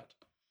do that.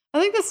 I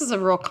think this is a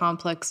real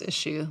complex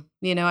issue.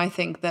 I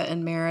think that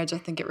in marriage, I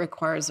think it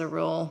requires a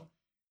real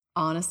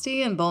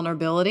honesty and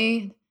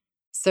vulnerability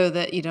so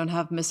that you don't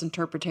have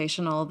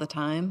misinterpretation all the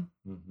time,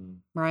 Hmm.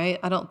 right?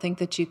 I don't think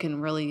that you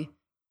can really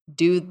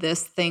do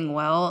this thing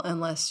well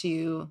unless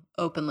you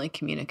openly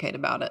communicate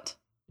about it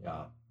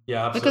Yeah.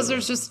 Yeah, because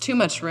there's absolutely. just too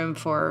much room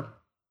for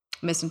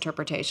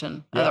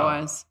misinterpretation Yeah.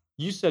 otherwise.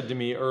 You said to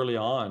me early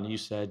on, you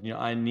said,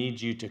 I need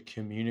you to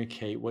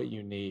communicate what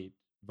you need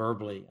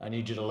verbally. I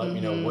need you to let me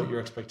know what Mhm. your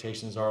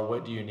expectations are.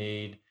 What do you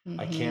need?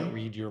 I can't Mhm.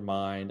 read your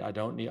mind. I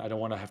don't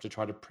want to have to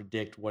try to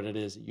predict what it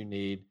is that you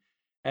need.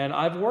 And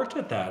I've worked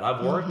at that.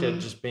 I've worked at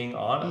Mhm. just being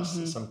honest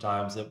Mhm.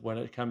 sometimes that when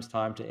it comes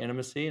time to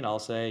intimacy, and I'll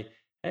say,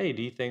 hey,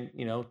 do you think,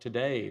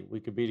 today we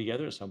could be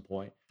together at some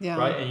point? Yeah.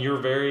 Right. And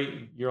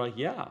you're like,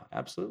 yeah,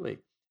 absolutely.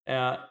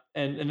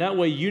 And that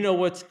way,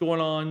 what's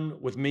going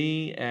on with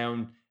me.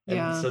 And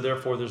Yeah. so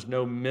therefore there's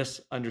no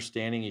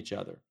misunderstanding each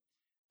other.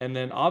 And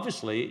then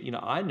obviously,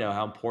 I know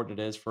how important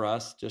it is for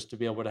us just to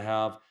be able to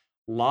have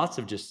lots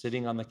of just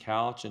sitting on the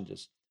couch and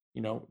just,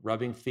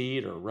 rubbing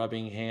feet or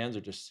rubbing hands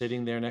or just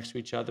sitting there next to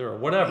each other or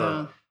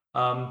whatever.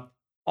 Yeah. Um,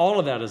 all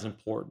of that is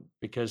important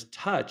because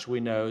touch, we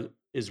know,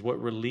 is what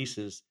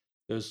releases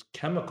those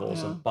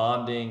chemicals Yeah. of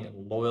bonding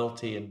and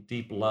loyalty and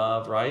deep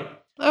love, right?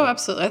 Oh,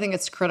 absolutely. I think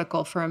it's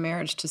critical for a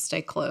marriage to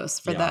stay close,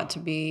 for Yeah, that to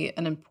be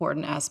an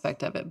important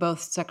aspect of it,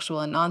 both sexual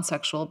and non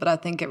sexual. But I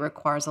think it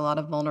requires a lot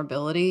of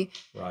vulnerability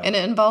right. and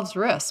it involves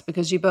risk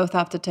because you both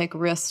have to take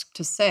risk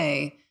to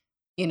say,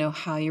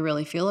 how you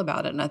really feel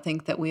about it. And I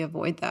think that we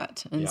avoid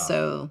that. And Yeah.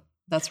 so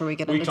that's where we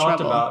get We into talked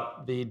trouble.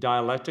 about the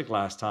dialectic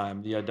last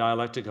time, the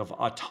dialectic of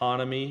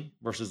autonomy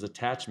versus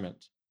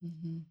attachment.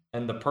 Hmm.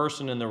 And the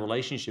person in the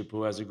relationship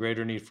who has a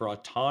greater need for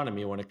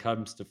autonomy when it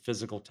comes to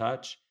physical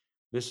touch,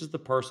 this is the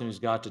person who's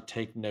got to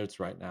take notes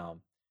right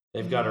now.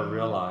 They've got to Mm,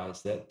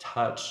 realize that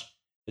touch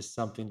is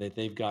something that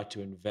they've got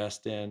to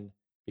invest in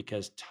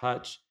because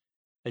touch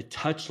a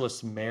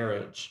touchless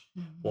marriage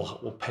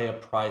will pay a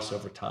price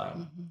over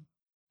time.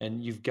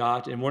 And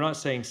and we're not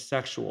saying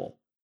sexual,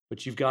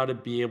 but you've got to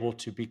be able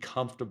to be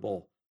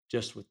comfortable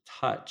just with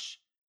touch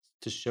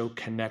to show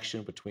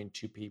connection between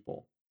two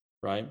people,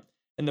 right?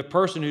 And the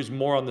person who's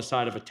more on the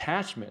side of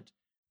attachment,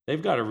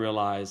 they've got to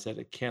realize that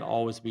it can't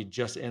always be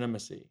just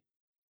intimacy.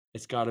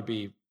 It's got to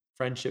be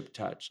friendship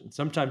touch. And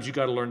sometimes you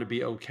got to learn to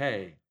be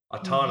okay,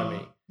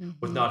 autonomy,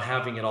 with not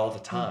having it all the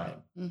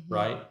time,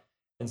 right?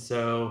 And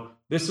so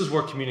this is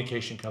where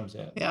communication comes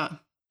in.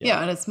 Yeah,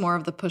 and it's more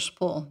of the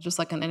push-pull, just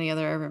like in any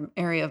other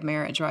area of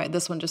marriage, right?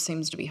 This one just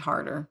seems to be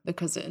harder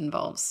because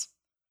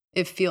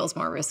it feels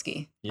more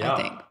risky,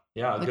 I think.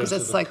 Yeah, because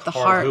it's like the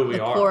heart, the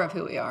core of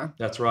who we are.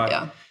 That's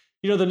right.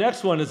 Yeah. The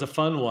next one is a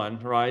fun one,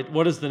 right?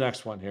 What is the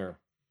next one here?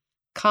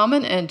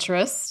 Common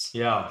interest.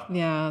 Yeah.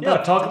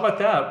 Yeah. Talk about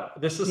that.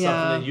 This is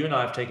something that you and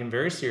I have taken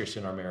very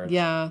seriously in our marriage.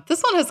 Yeah.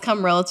 This one has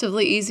come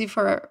relatively easy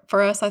for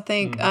us, I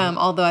think.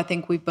 Although I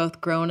think we've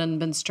both grown and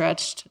been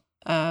stretched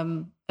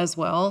as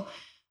well.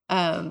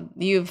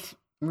 You've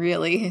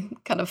really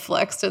kind of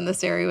flexed in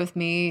this area with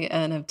me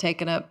and have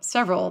taken up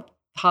several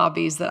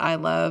hobbies that I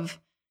love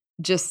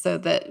just so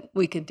that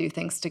we could do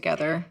things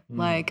together,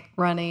 like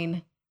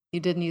running. You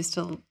didn't used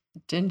to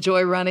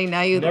enjoy running.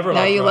 Now you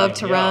love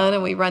to run,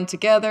 and we run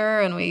together,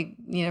 and we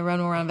run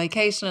when we're on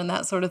vacation and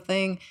that sort of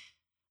thing.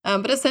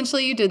 But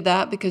essentially, you did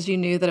that because you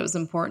knew that it was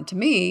important to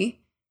me,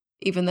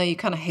 even though you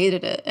kind of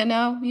hated it, and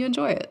now you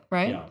enjoy it,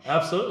 right? Yeah,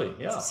 absolutely.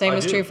 Yeah. Same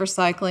is true for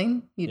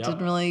cycling. You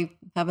didn't really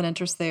have an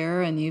interest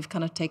there, and you've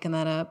kind of taken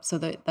that up so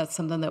that that's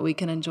something that we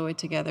can enjoy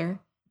together.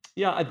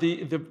 Yeah,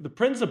 the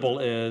principle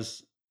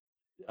is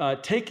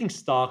taking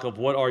stock of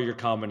what are your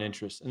common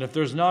interests. And if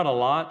there's not a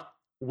lot,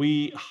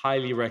 we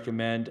highly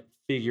recommend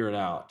figure it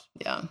out.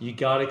 Yeah. You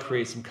got to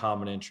create some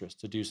common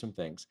interests to do some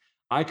things.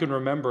 I can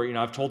remember,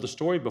 I've told the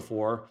story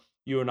before,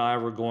 you and I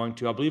were going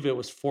to, I believe it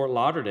was Fort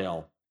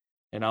Lauderdale,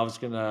 and I was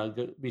going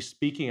to be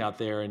speaking out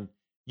there, and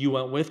you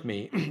went with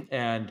me.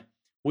 And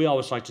we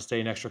always like to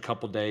stay an extra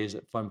couple days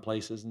at fun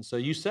places. And so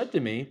you said to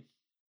me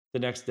the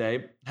next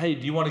day, hey,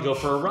 do you want to go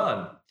for a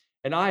run?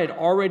 And I had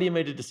already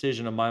made a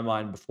decision in my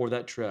mind before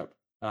that trip.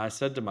 And I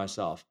said to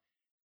myself,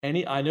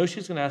 I know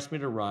she's going to ask me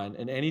to run.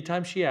 And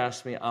anytime she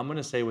asks me, I'm going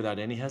to say without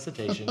any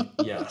hesitation,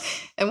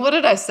 yes. And what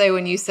did I say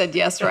when you said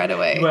yes right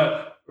away? You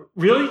went,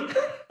 really?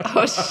 I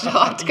was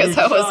shocked because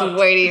I was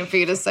waiting for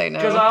you to say no.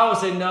 Because I always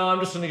say, no,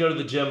 I'm just going to go to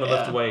the gym and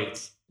lift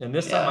weights. And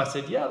this time I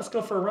said, yeah, let's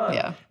go for a run.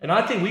 Yeah. And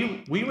I think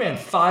we ran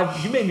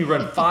you made me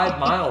run 5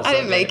 miles. I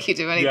didn't make you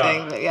do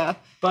anything, but yeah.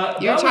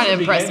 But you were trying to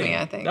impress me,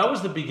 I think. That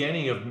was the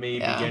beginning of me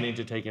beginning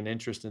to take an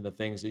interest in the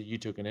things that you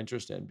took an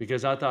interest in.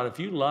 Because I thought, if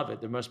you love it,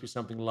 there must be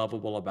something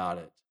lovable about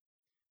it.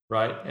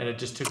 Right? And it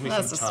just took me some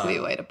time. That's a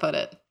sweet way to put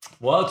it.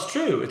 Well, it's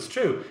true. It's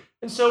true.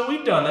 And so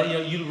we've done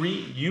that.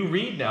 You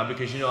read now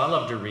because I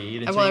love to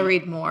read. And I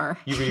read more.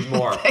 You read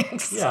more.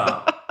 Thanks.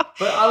 Yeah.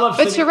 But I love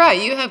But you're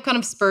right. You have kind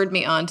of spurred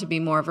me on to be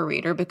more of a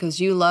reader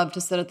because you love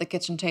to sit at the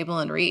kitchen table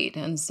and read.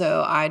 And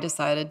so I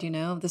decided,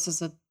 this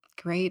is a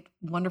great,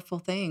 wonderful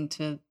thing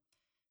to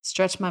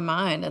stretch my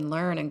mind and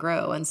learn and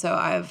grow. And so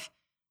I've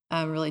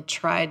really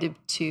tried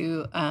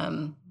to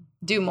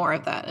do more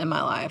of that in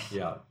my life.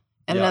 Yeah.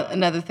 And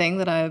another thing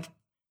that I've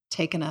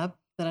taken up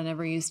that I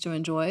never used to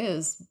enjoy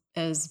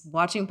is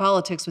watching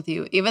politics with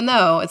you, even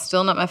though it's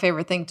still not my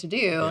favorite thing to do.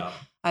 Yeah.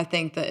 I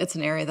think that it's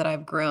an area that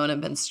I've grown and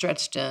been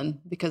stretched in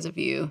because of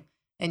you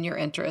and your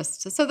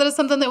interests, so that it's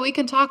something that we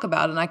can talk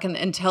about, and I can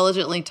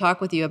intelligently talk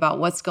with you about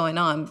what's going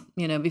on.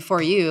 Before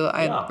you,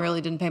 I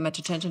really didn't pay much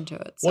attention to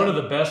it. So. One of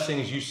the best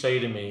things you say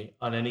to me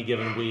on any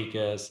given week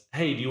is,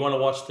 hey, do you want to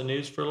watch the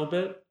news for a little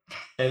bit?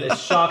 And it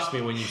shocks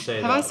me when you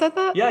say that. Have I said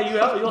that?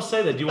 Yeah, you'll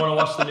say that. Do you want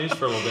to watch the news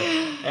for a little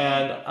bit?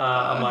 And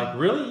I'm like,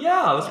 really?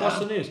 Yeah, let's watch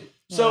the news.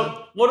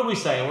 So what are we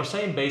saying? We're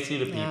saying basically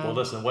to people,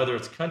 listen, whether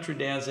it's country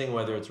dancing,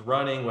 whether it's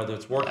running, whether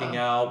it's working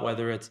out,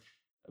 whether it's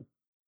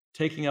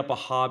taking up a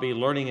hobby,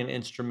 learning an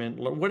instrument,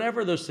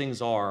 whatever those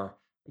things are,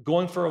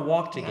 going for a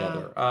walk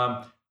together,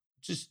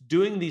 just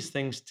doing these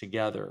things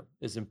together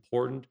is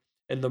important.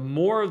 And the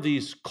more of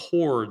these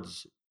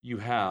chords you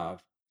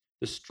have,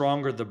 the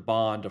stronger the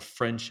bond of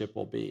friendship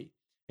will be.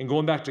 And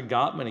going back to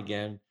Gottman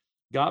again,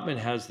 Gottman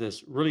has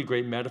this really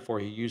great metaphor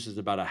he uses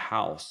about a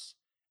house.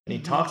 And he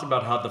talks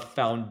about how the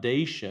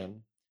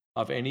foundation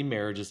of any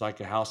marriage is like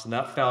a house. And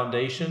that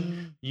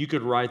foundation, you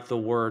could write the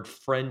word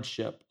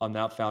friendship on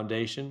that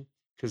foundation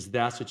because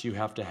that's what you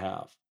have to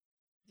have.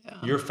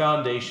 Yeah. Your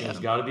foundation has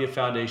got to be a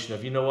foundation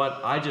of,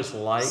 I just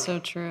like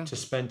to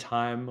spend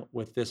time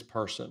with this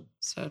person.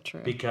 So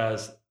true.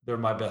 Because they're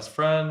my best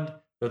friend.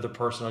 They're the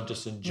person I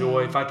just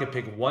enjoy. If I could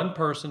pick one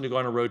person to go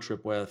on a road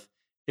trip with,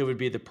 it would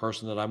be the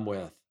person that I'm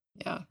with.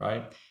 Yeah.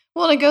 Right?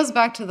 Well, and it goes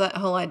back to that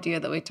whole idea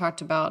that we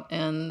talked about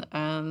in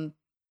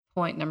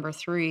point number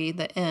 3,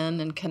 the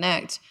in and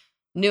connect,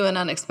 new and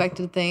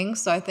unexpected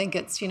things. So I think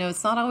it's,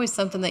 it's not always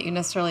something that you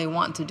necessarily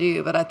want to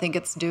do, but I think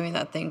it's doing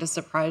that thing to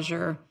surprise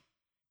your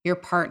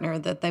partner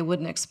that they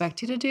wouldn't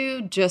expect you to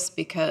do just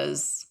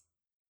because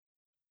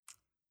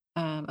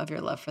of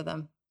your love for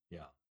them.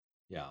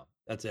 Yeah.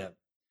 That's it.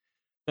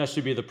 That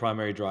should be the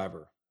primary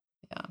driver.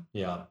 Yeah.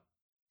 Yeah.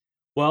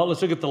 Well,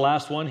 let's look at the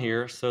last one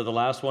here. So the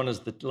last one is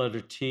the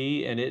letter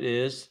T, and it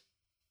is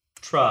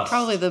trust.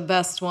 Probably the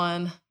best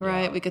one,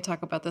 right? Yeah. We could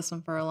talk about this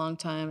one for a long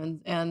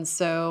time. And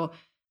so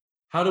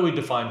How do we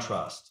define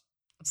trust?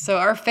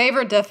 our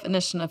favorite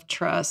definition of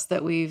trust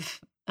that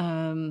we've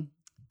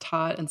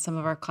taught in some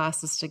of our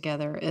classes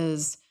together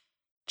is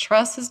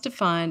trust is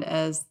defined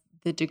as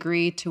the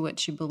degree to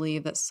which you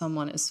believe that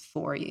someone is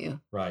for you.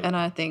 Right. And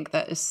I think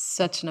that is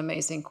such an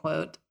amazing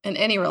quote in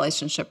any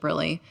relationship,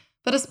 really,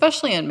 but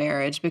especially in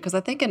marriage, because I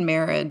think in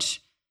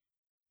marriage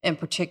in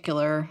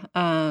particular,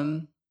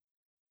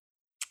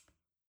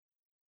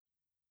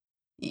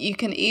 you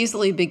can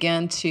easily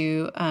begin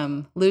to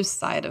lose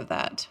sight of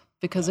that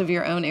because of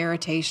your own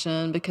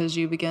irritation, because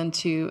you begin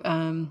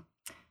to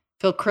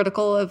feel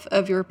critical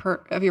of your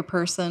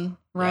person,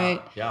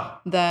 right? Yeah.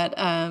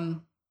 That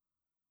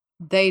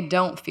they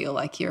don't feel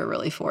like you're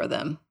really for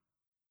them,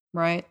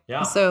 right?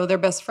 Yeah. So their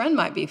best friend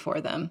might be for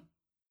them,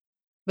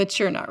 but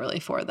you're not really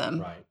for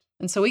them. Right.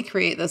 And so we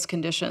create those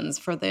conditions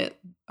for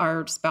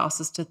our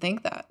spouses to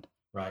think that.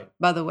 Right.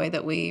 By the way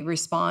that we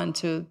respond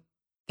to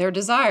their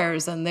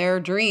desires and their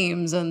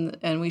dreams,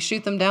 and we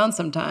shoot them down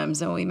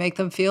sometimes, and we make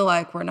them feel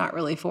like we're not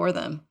really for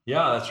them.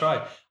 Yeah, that's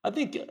right. I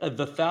think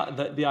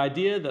the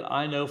idea that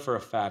I know for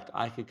a fact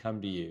I could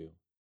come to you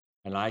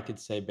and I could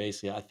say,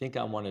 basically, I think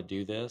I want to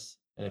do this.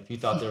 And if you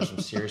thought there was some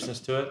seriousness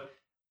to it,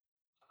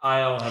 I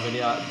don't have any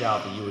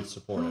doubt that you would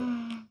support it.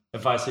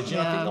 If I said, I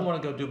think I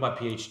want to go do my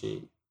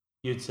PhD,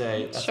 you'd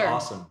say, that's Sure.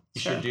 awesome.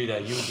 You should do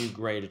that. You would do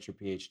great at your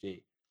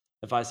PhD.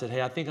 If I said,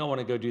 hey, I think I want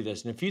to go do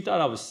this. And if you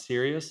thought I was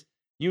serious,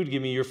 you would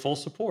give me your full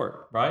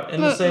support, right?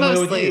 And the same way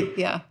with you.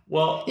 Yeah.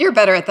 Well, you're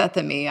better at that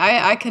than me.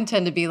 I can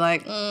tend to be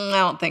like, I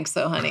don't think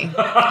so, honey.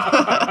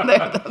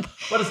 But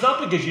it's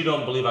not because you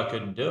don't believe I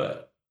couldn't do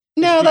it.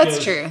 No,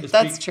 that's true.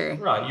 That's true.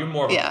 Right. You're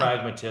more of a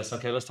pragmatist.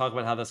 Okay, let's talk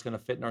about how that's going to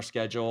fit in our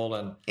schedule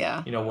and,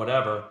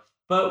 whatever.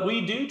 But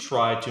we do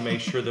try to make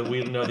sure that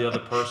we know the other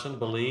person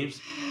believes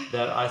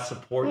that I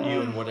support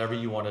you in whatever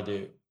you want to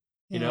do.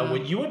 You know,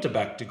 when you went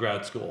back to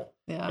grad school,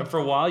 and for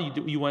a while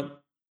you went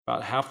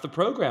about half the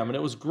program, and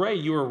it was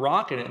great. You were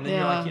rocking it, and then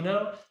you're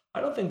like,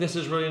 I don't think this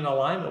is really in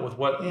alignment with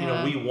what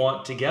we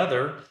want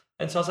together.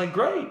 And so I was like,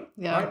 great,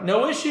 right?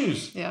 No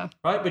issues,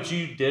 right? But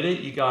you did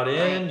it. You got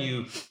in.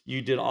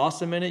 You did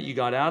awesome in it. You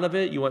got out of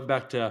it. You went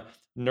back to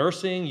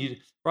nursing.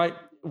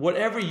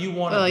 Whatever you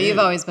want to do. Well, you've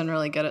always been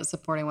really good at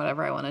supporting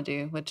whatever I want to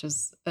do, which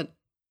is a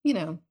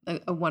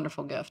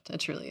wonderful gift.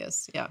 It truly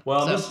is. Yeah.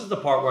 Well, this is the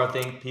part where I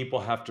think people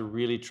have to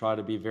really try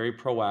to be very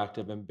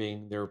proactive in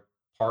being their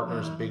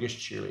partner's biggest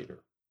cheerleader.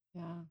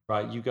 Yeah.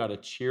 Right. You got to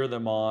cheer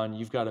them on.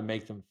 You've got to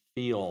make them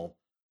feel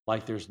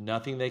like there's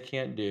nothing they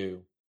can't do,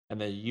 and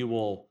that you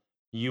will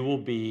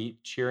be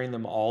cheering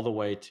them all the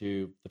way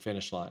to the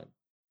finish line.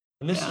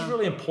 And this is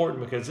really important,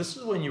 because this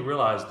is when you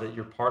realize that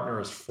your partner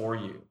is for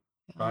you,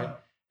 right?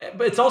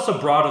 But it's also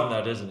broader than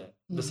that, isn't it?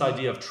 Mm-hmm. This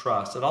idea of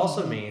trust. It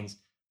also means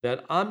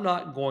that I'm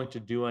not going to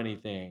do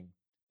anything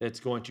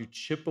that's going to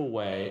chip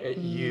away at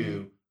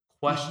you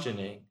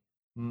questioning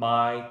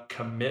my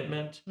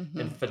commitment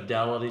and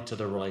fidelity to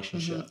the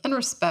relationship. And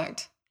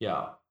respect.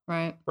 Yeah.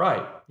 Right.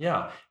 Right.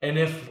 Yeah. And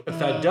if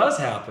that does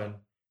happen,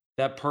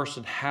 that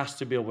person has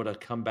to be able to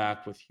come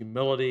back with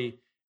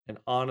humility and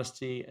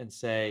honesty and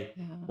say,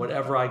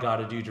 whatever I got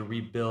to do to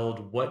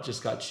rebuild what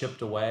just got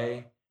chipped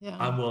away,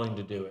 I'm willing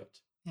to do it.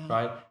 Yeah.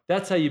 Right.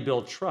 That's how you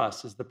build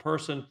trust. Is the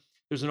person,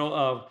 there's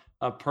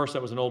a person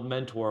that was an old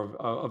mentor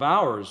of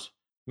ours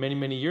many,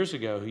 many years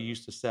ago, who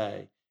used to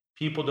say,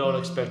 people don't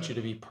expect you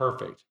to be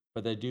perfect,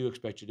 but they do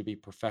expect you to be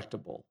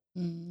perfectible.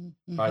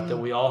 Right. That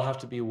we all have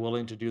to be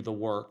willing to do the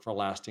work for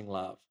lasting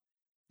love.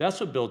 That's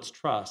what builds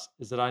trust,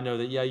 is that I know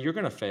that, you're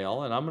going to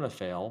fail and I'm going to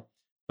fail,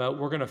 but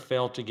we're going to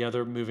fail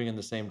together, moving in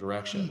the same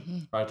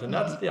direction. Right. And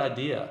that's the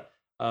idea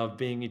of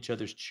being each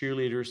other's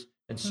cheerleaders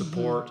and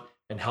support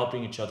and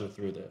helping each other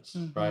through this.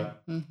 Right.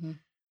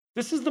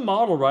 This is the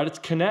model, right? It's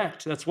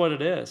connect. That's what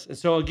it is. And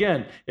so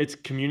again, it's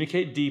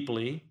communicate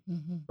deeply,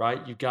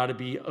 right? You've got to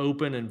be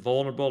open and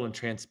vulnerable and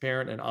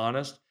transparent and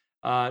honest.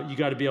 You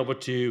got to be able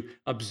to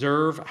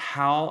observe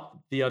how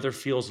the other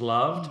feels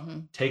loved.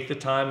 Take the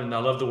time, and I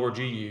love the word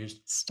you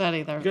used. Study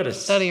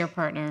your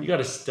partner. You got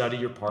to study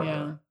your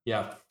partner.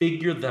 Yeah,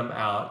 figure them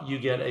out. You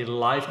get a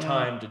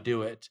lifetime to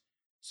do it.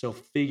 So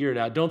figure it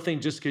out. Don't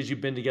think just because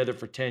you've been together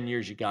for 10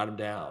 years, you got them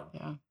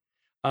down.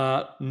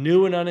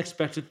 New and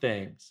unexpected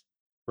things,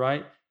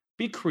 right?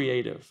 Be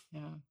creative,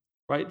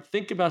 right?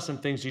 Think about some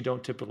things you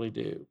don't typically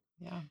do.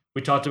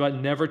 We talked about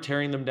never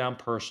tearing them down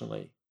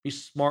personally. Be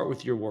smart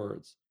with your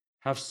words.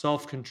 Have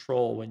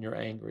self-control when you're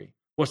angry.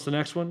 What's the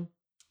next one?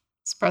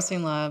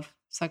 Expressing love,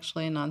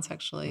 sexually and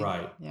non-sexually.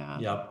 Right.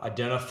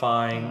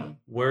 Identifying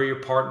where your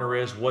partner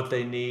is, what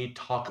they need.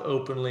 Talk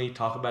openly.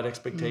 Talk about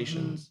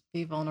expectations.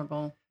 Be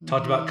vulnerable.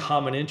 Talked about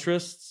common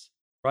interests,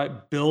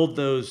 right? Build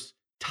those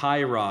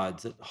tie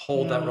rods that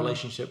hold that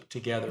relationship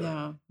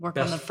together. Work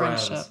Best on the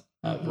friends.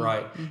 friendship.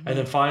 Right. And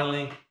then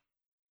finally,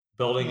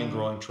 building and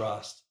growing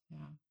trust.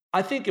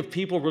 I think if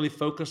people really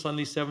focus on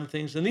these 7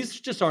 things, and these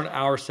just aren't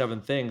our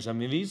 7 things. I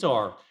mean,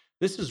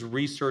 this is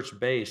research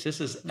based. This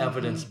is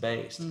evidence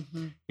based.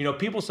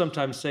 People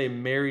sometimes say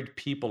married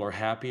people are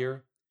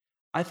happier.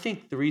 I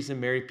think the reason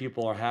married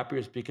people are happier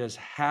is because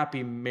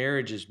happy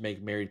marriages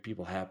make married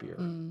people happier,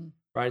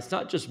 right? It's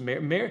not just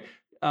marriage.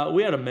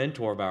 We had a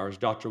mentor of ours,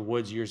 Dr.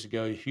 Woods, years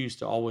ago, who used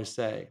to always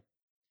say,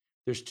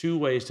 there's 2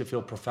 ways to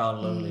feel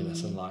profound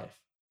loneliness in life.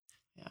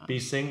 Yeah. Be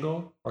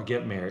single or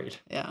get married.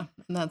 Yeah,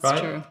 and that's Right?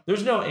 true.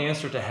 There's no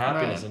answer to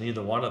happiness Right. in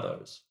either one of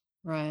those.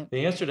 Right.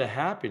 The answer to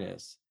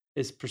happiness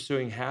is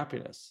pursuing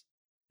happiness.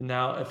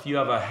 Now, if you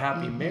have a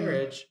happy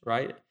marriage,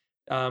 right,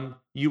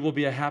 you will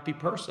be a happy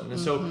person. And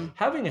so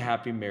having a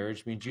happy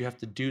marriage means you have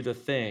to do the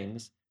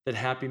things that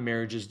happy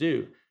marriages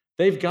do.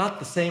 They've got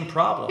the same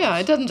problems. Yeah,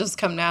 it doesn't just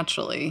come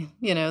naturally.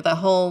 That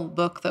whole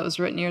book that was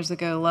written years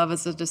ago, Love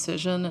is a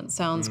Decision, it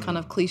sounds kind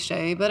of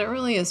cliche, but it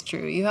really is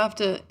true. You have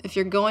to, if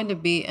you're going to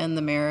be in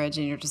the marriage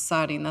and you're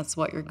deciding that's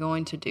what you're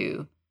going to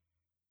do,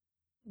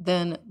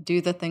 then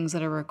do the things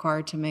that are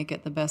required to make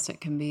it the best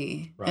it can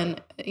be. Right.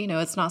 And,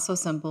 it's not so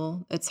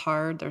simple. It's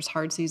hard. There's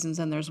hard seasons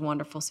and there's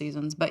wonderful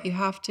seasons, but you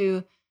have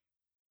to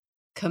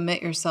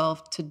commit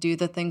yourself to do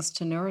the things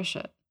to nourish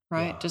it,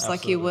 right? Yeah, Just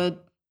like you absolutely. would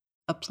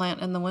a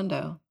plant in the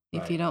window.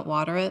 If Right. you don't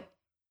water it,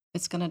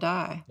 it's going to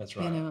die. That's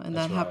right. And That's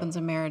that right. happens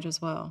in marriage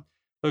as well.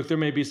 Look, there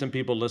may be some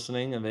people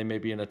listening and they may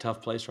be in a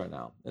tough place right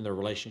now in their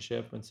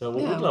relationship. And so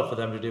what Yeah. we'd love for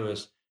them to do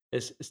is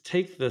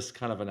take this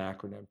kind of an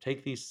acronym,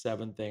 take these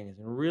 7 things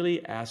and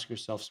really ask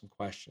yourself some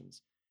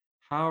questions.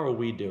 How are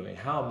we doing?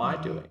 How am I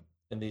doing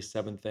in these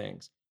 7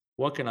 things?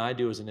 What can I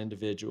do as an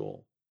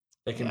individual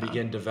that can Yeah.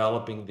 begin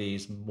developing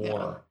these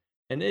more?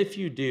 And if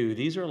you do,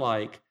 these are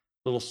like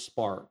little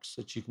sparks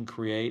that you can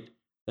create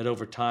that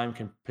over time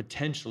can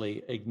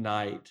potentially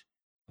ignite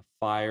a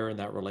fire in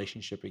that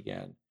relationship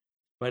again.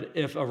 But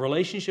if a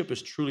relationship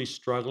is truly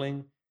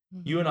struggling,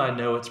 you and I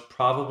know it's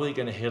probably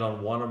going to hit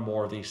on one or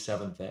more of these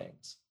 7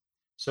 things.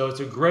 So it's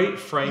a great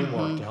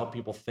framework to help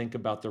people think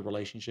about their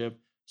relationship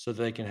so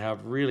they can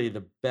have really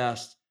the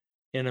best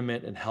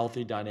intimate and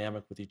healthy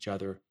dynamic with each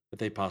other that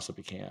they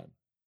possibly can.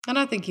 And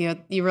I think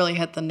you really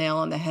hit the nail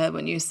on the head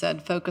when you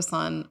said focus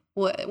on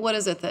what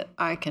is it that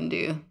I can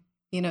do.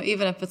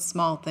 Even if it's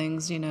small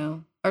things,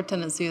 our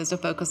tendency is to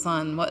focus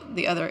on what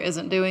the other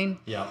isn't doing.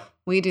 Yeah.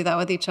 We do that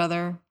with each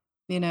other,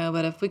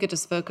 but if we could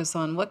just focus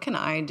on what can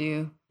I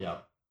do, Yeah.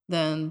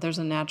 then there's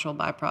a natural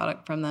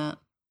byproduct from that.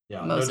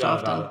 Yeah. Most no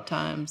doubt about often it.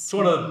 times. It's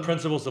one of the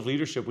principles of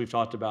leadership we've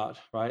talked about,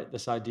 right?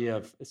 This idea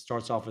of it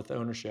starts off with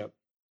ownership.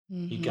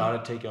 You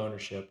got to take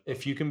ownership.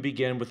 If you can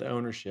begin with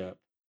ownership,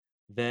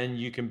 then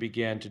you can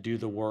begin to do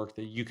the work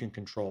that you can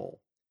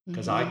control.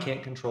 Because I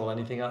can't control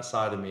anything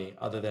outside of me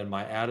other than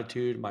my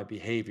attitude, my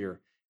behavior.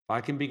 If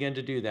I can begin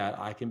to do that,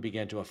 I can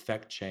begin to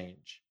affect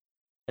change.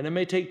 And it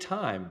may take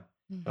time.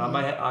 And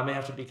I may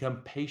have to become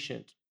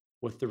patient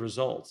with the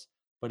results.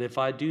 But if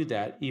I do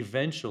that,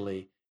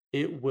 eventually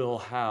it will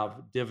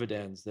have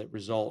dividends that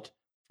result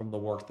from the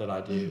work that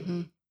I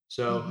do.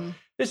 So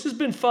this has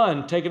been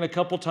fun, taking a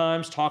couple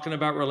times, talking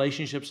about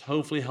relationships,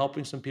 hopefully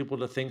helping some people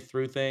to think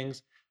through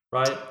things,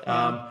 right?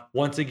 Yeah.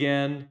 Once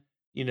again,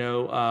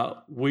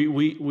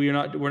 we're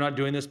not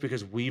doing this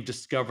because we've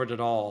discovered it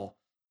all.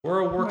 We're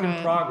a work in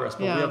Right. progress,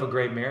 but Yeah. we have a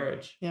great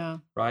marriage, Yeah.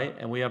 right?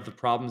 And we have the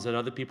problems that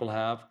other people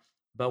have,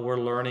 but we're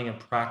learning and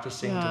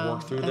practicing to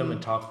work through them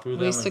and talk through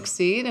them. We And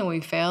succeed and we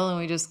fail and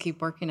we just keep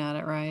working at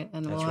it, right?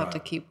 And we'll have to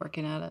right. keep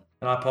working at it.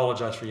 I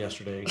apologize for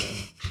yesterday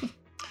again.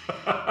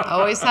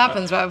 Always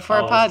happens right before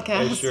a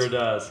podcast. It sure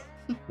does.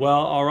 Well,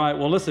 all right.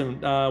 Well, listen,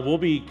 we'll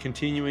be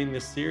continuing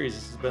this series.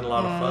 This has been a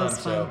lot of Yeah, fun.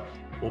 that's So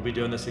fun. we'll be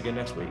doing this again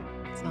next week.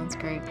 Sounds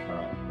great. All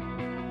right.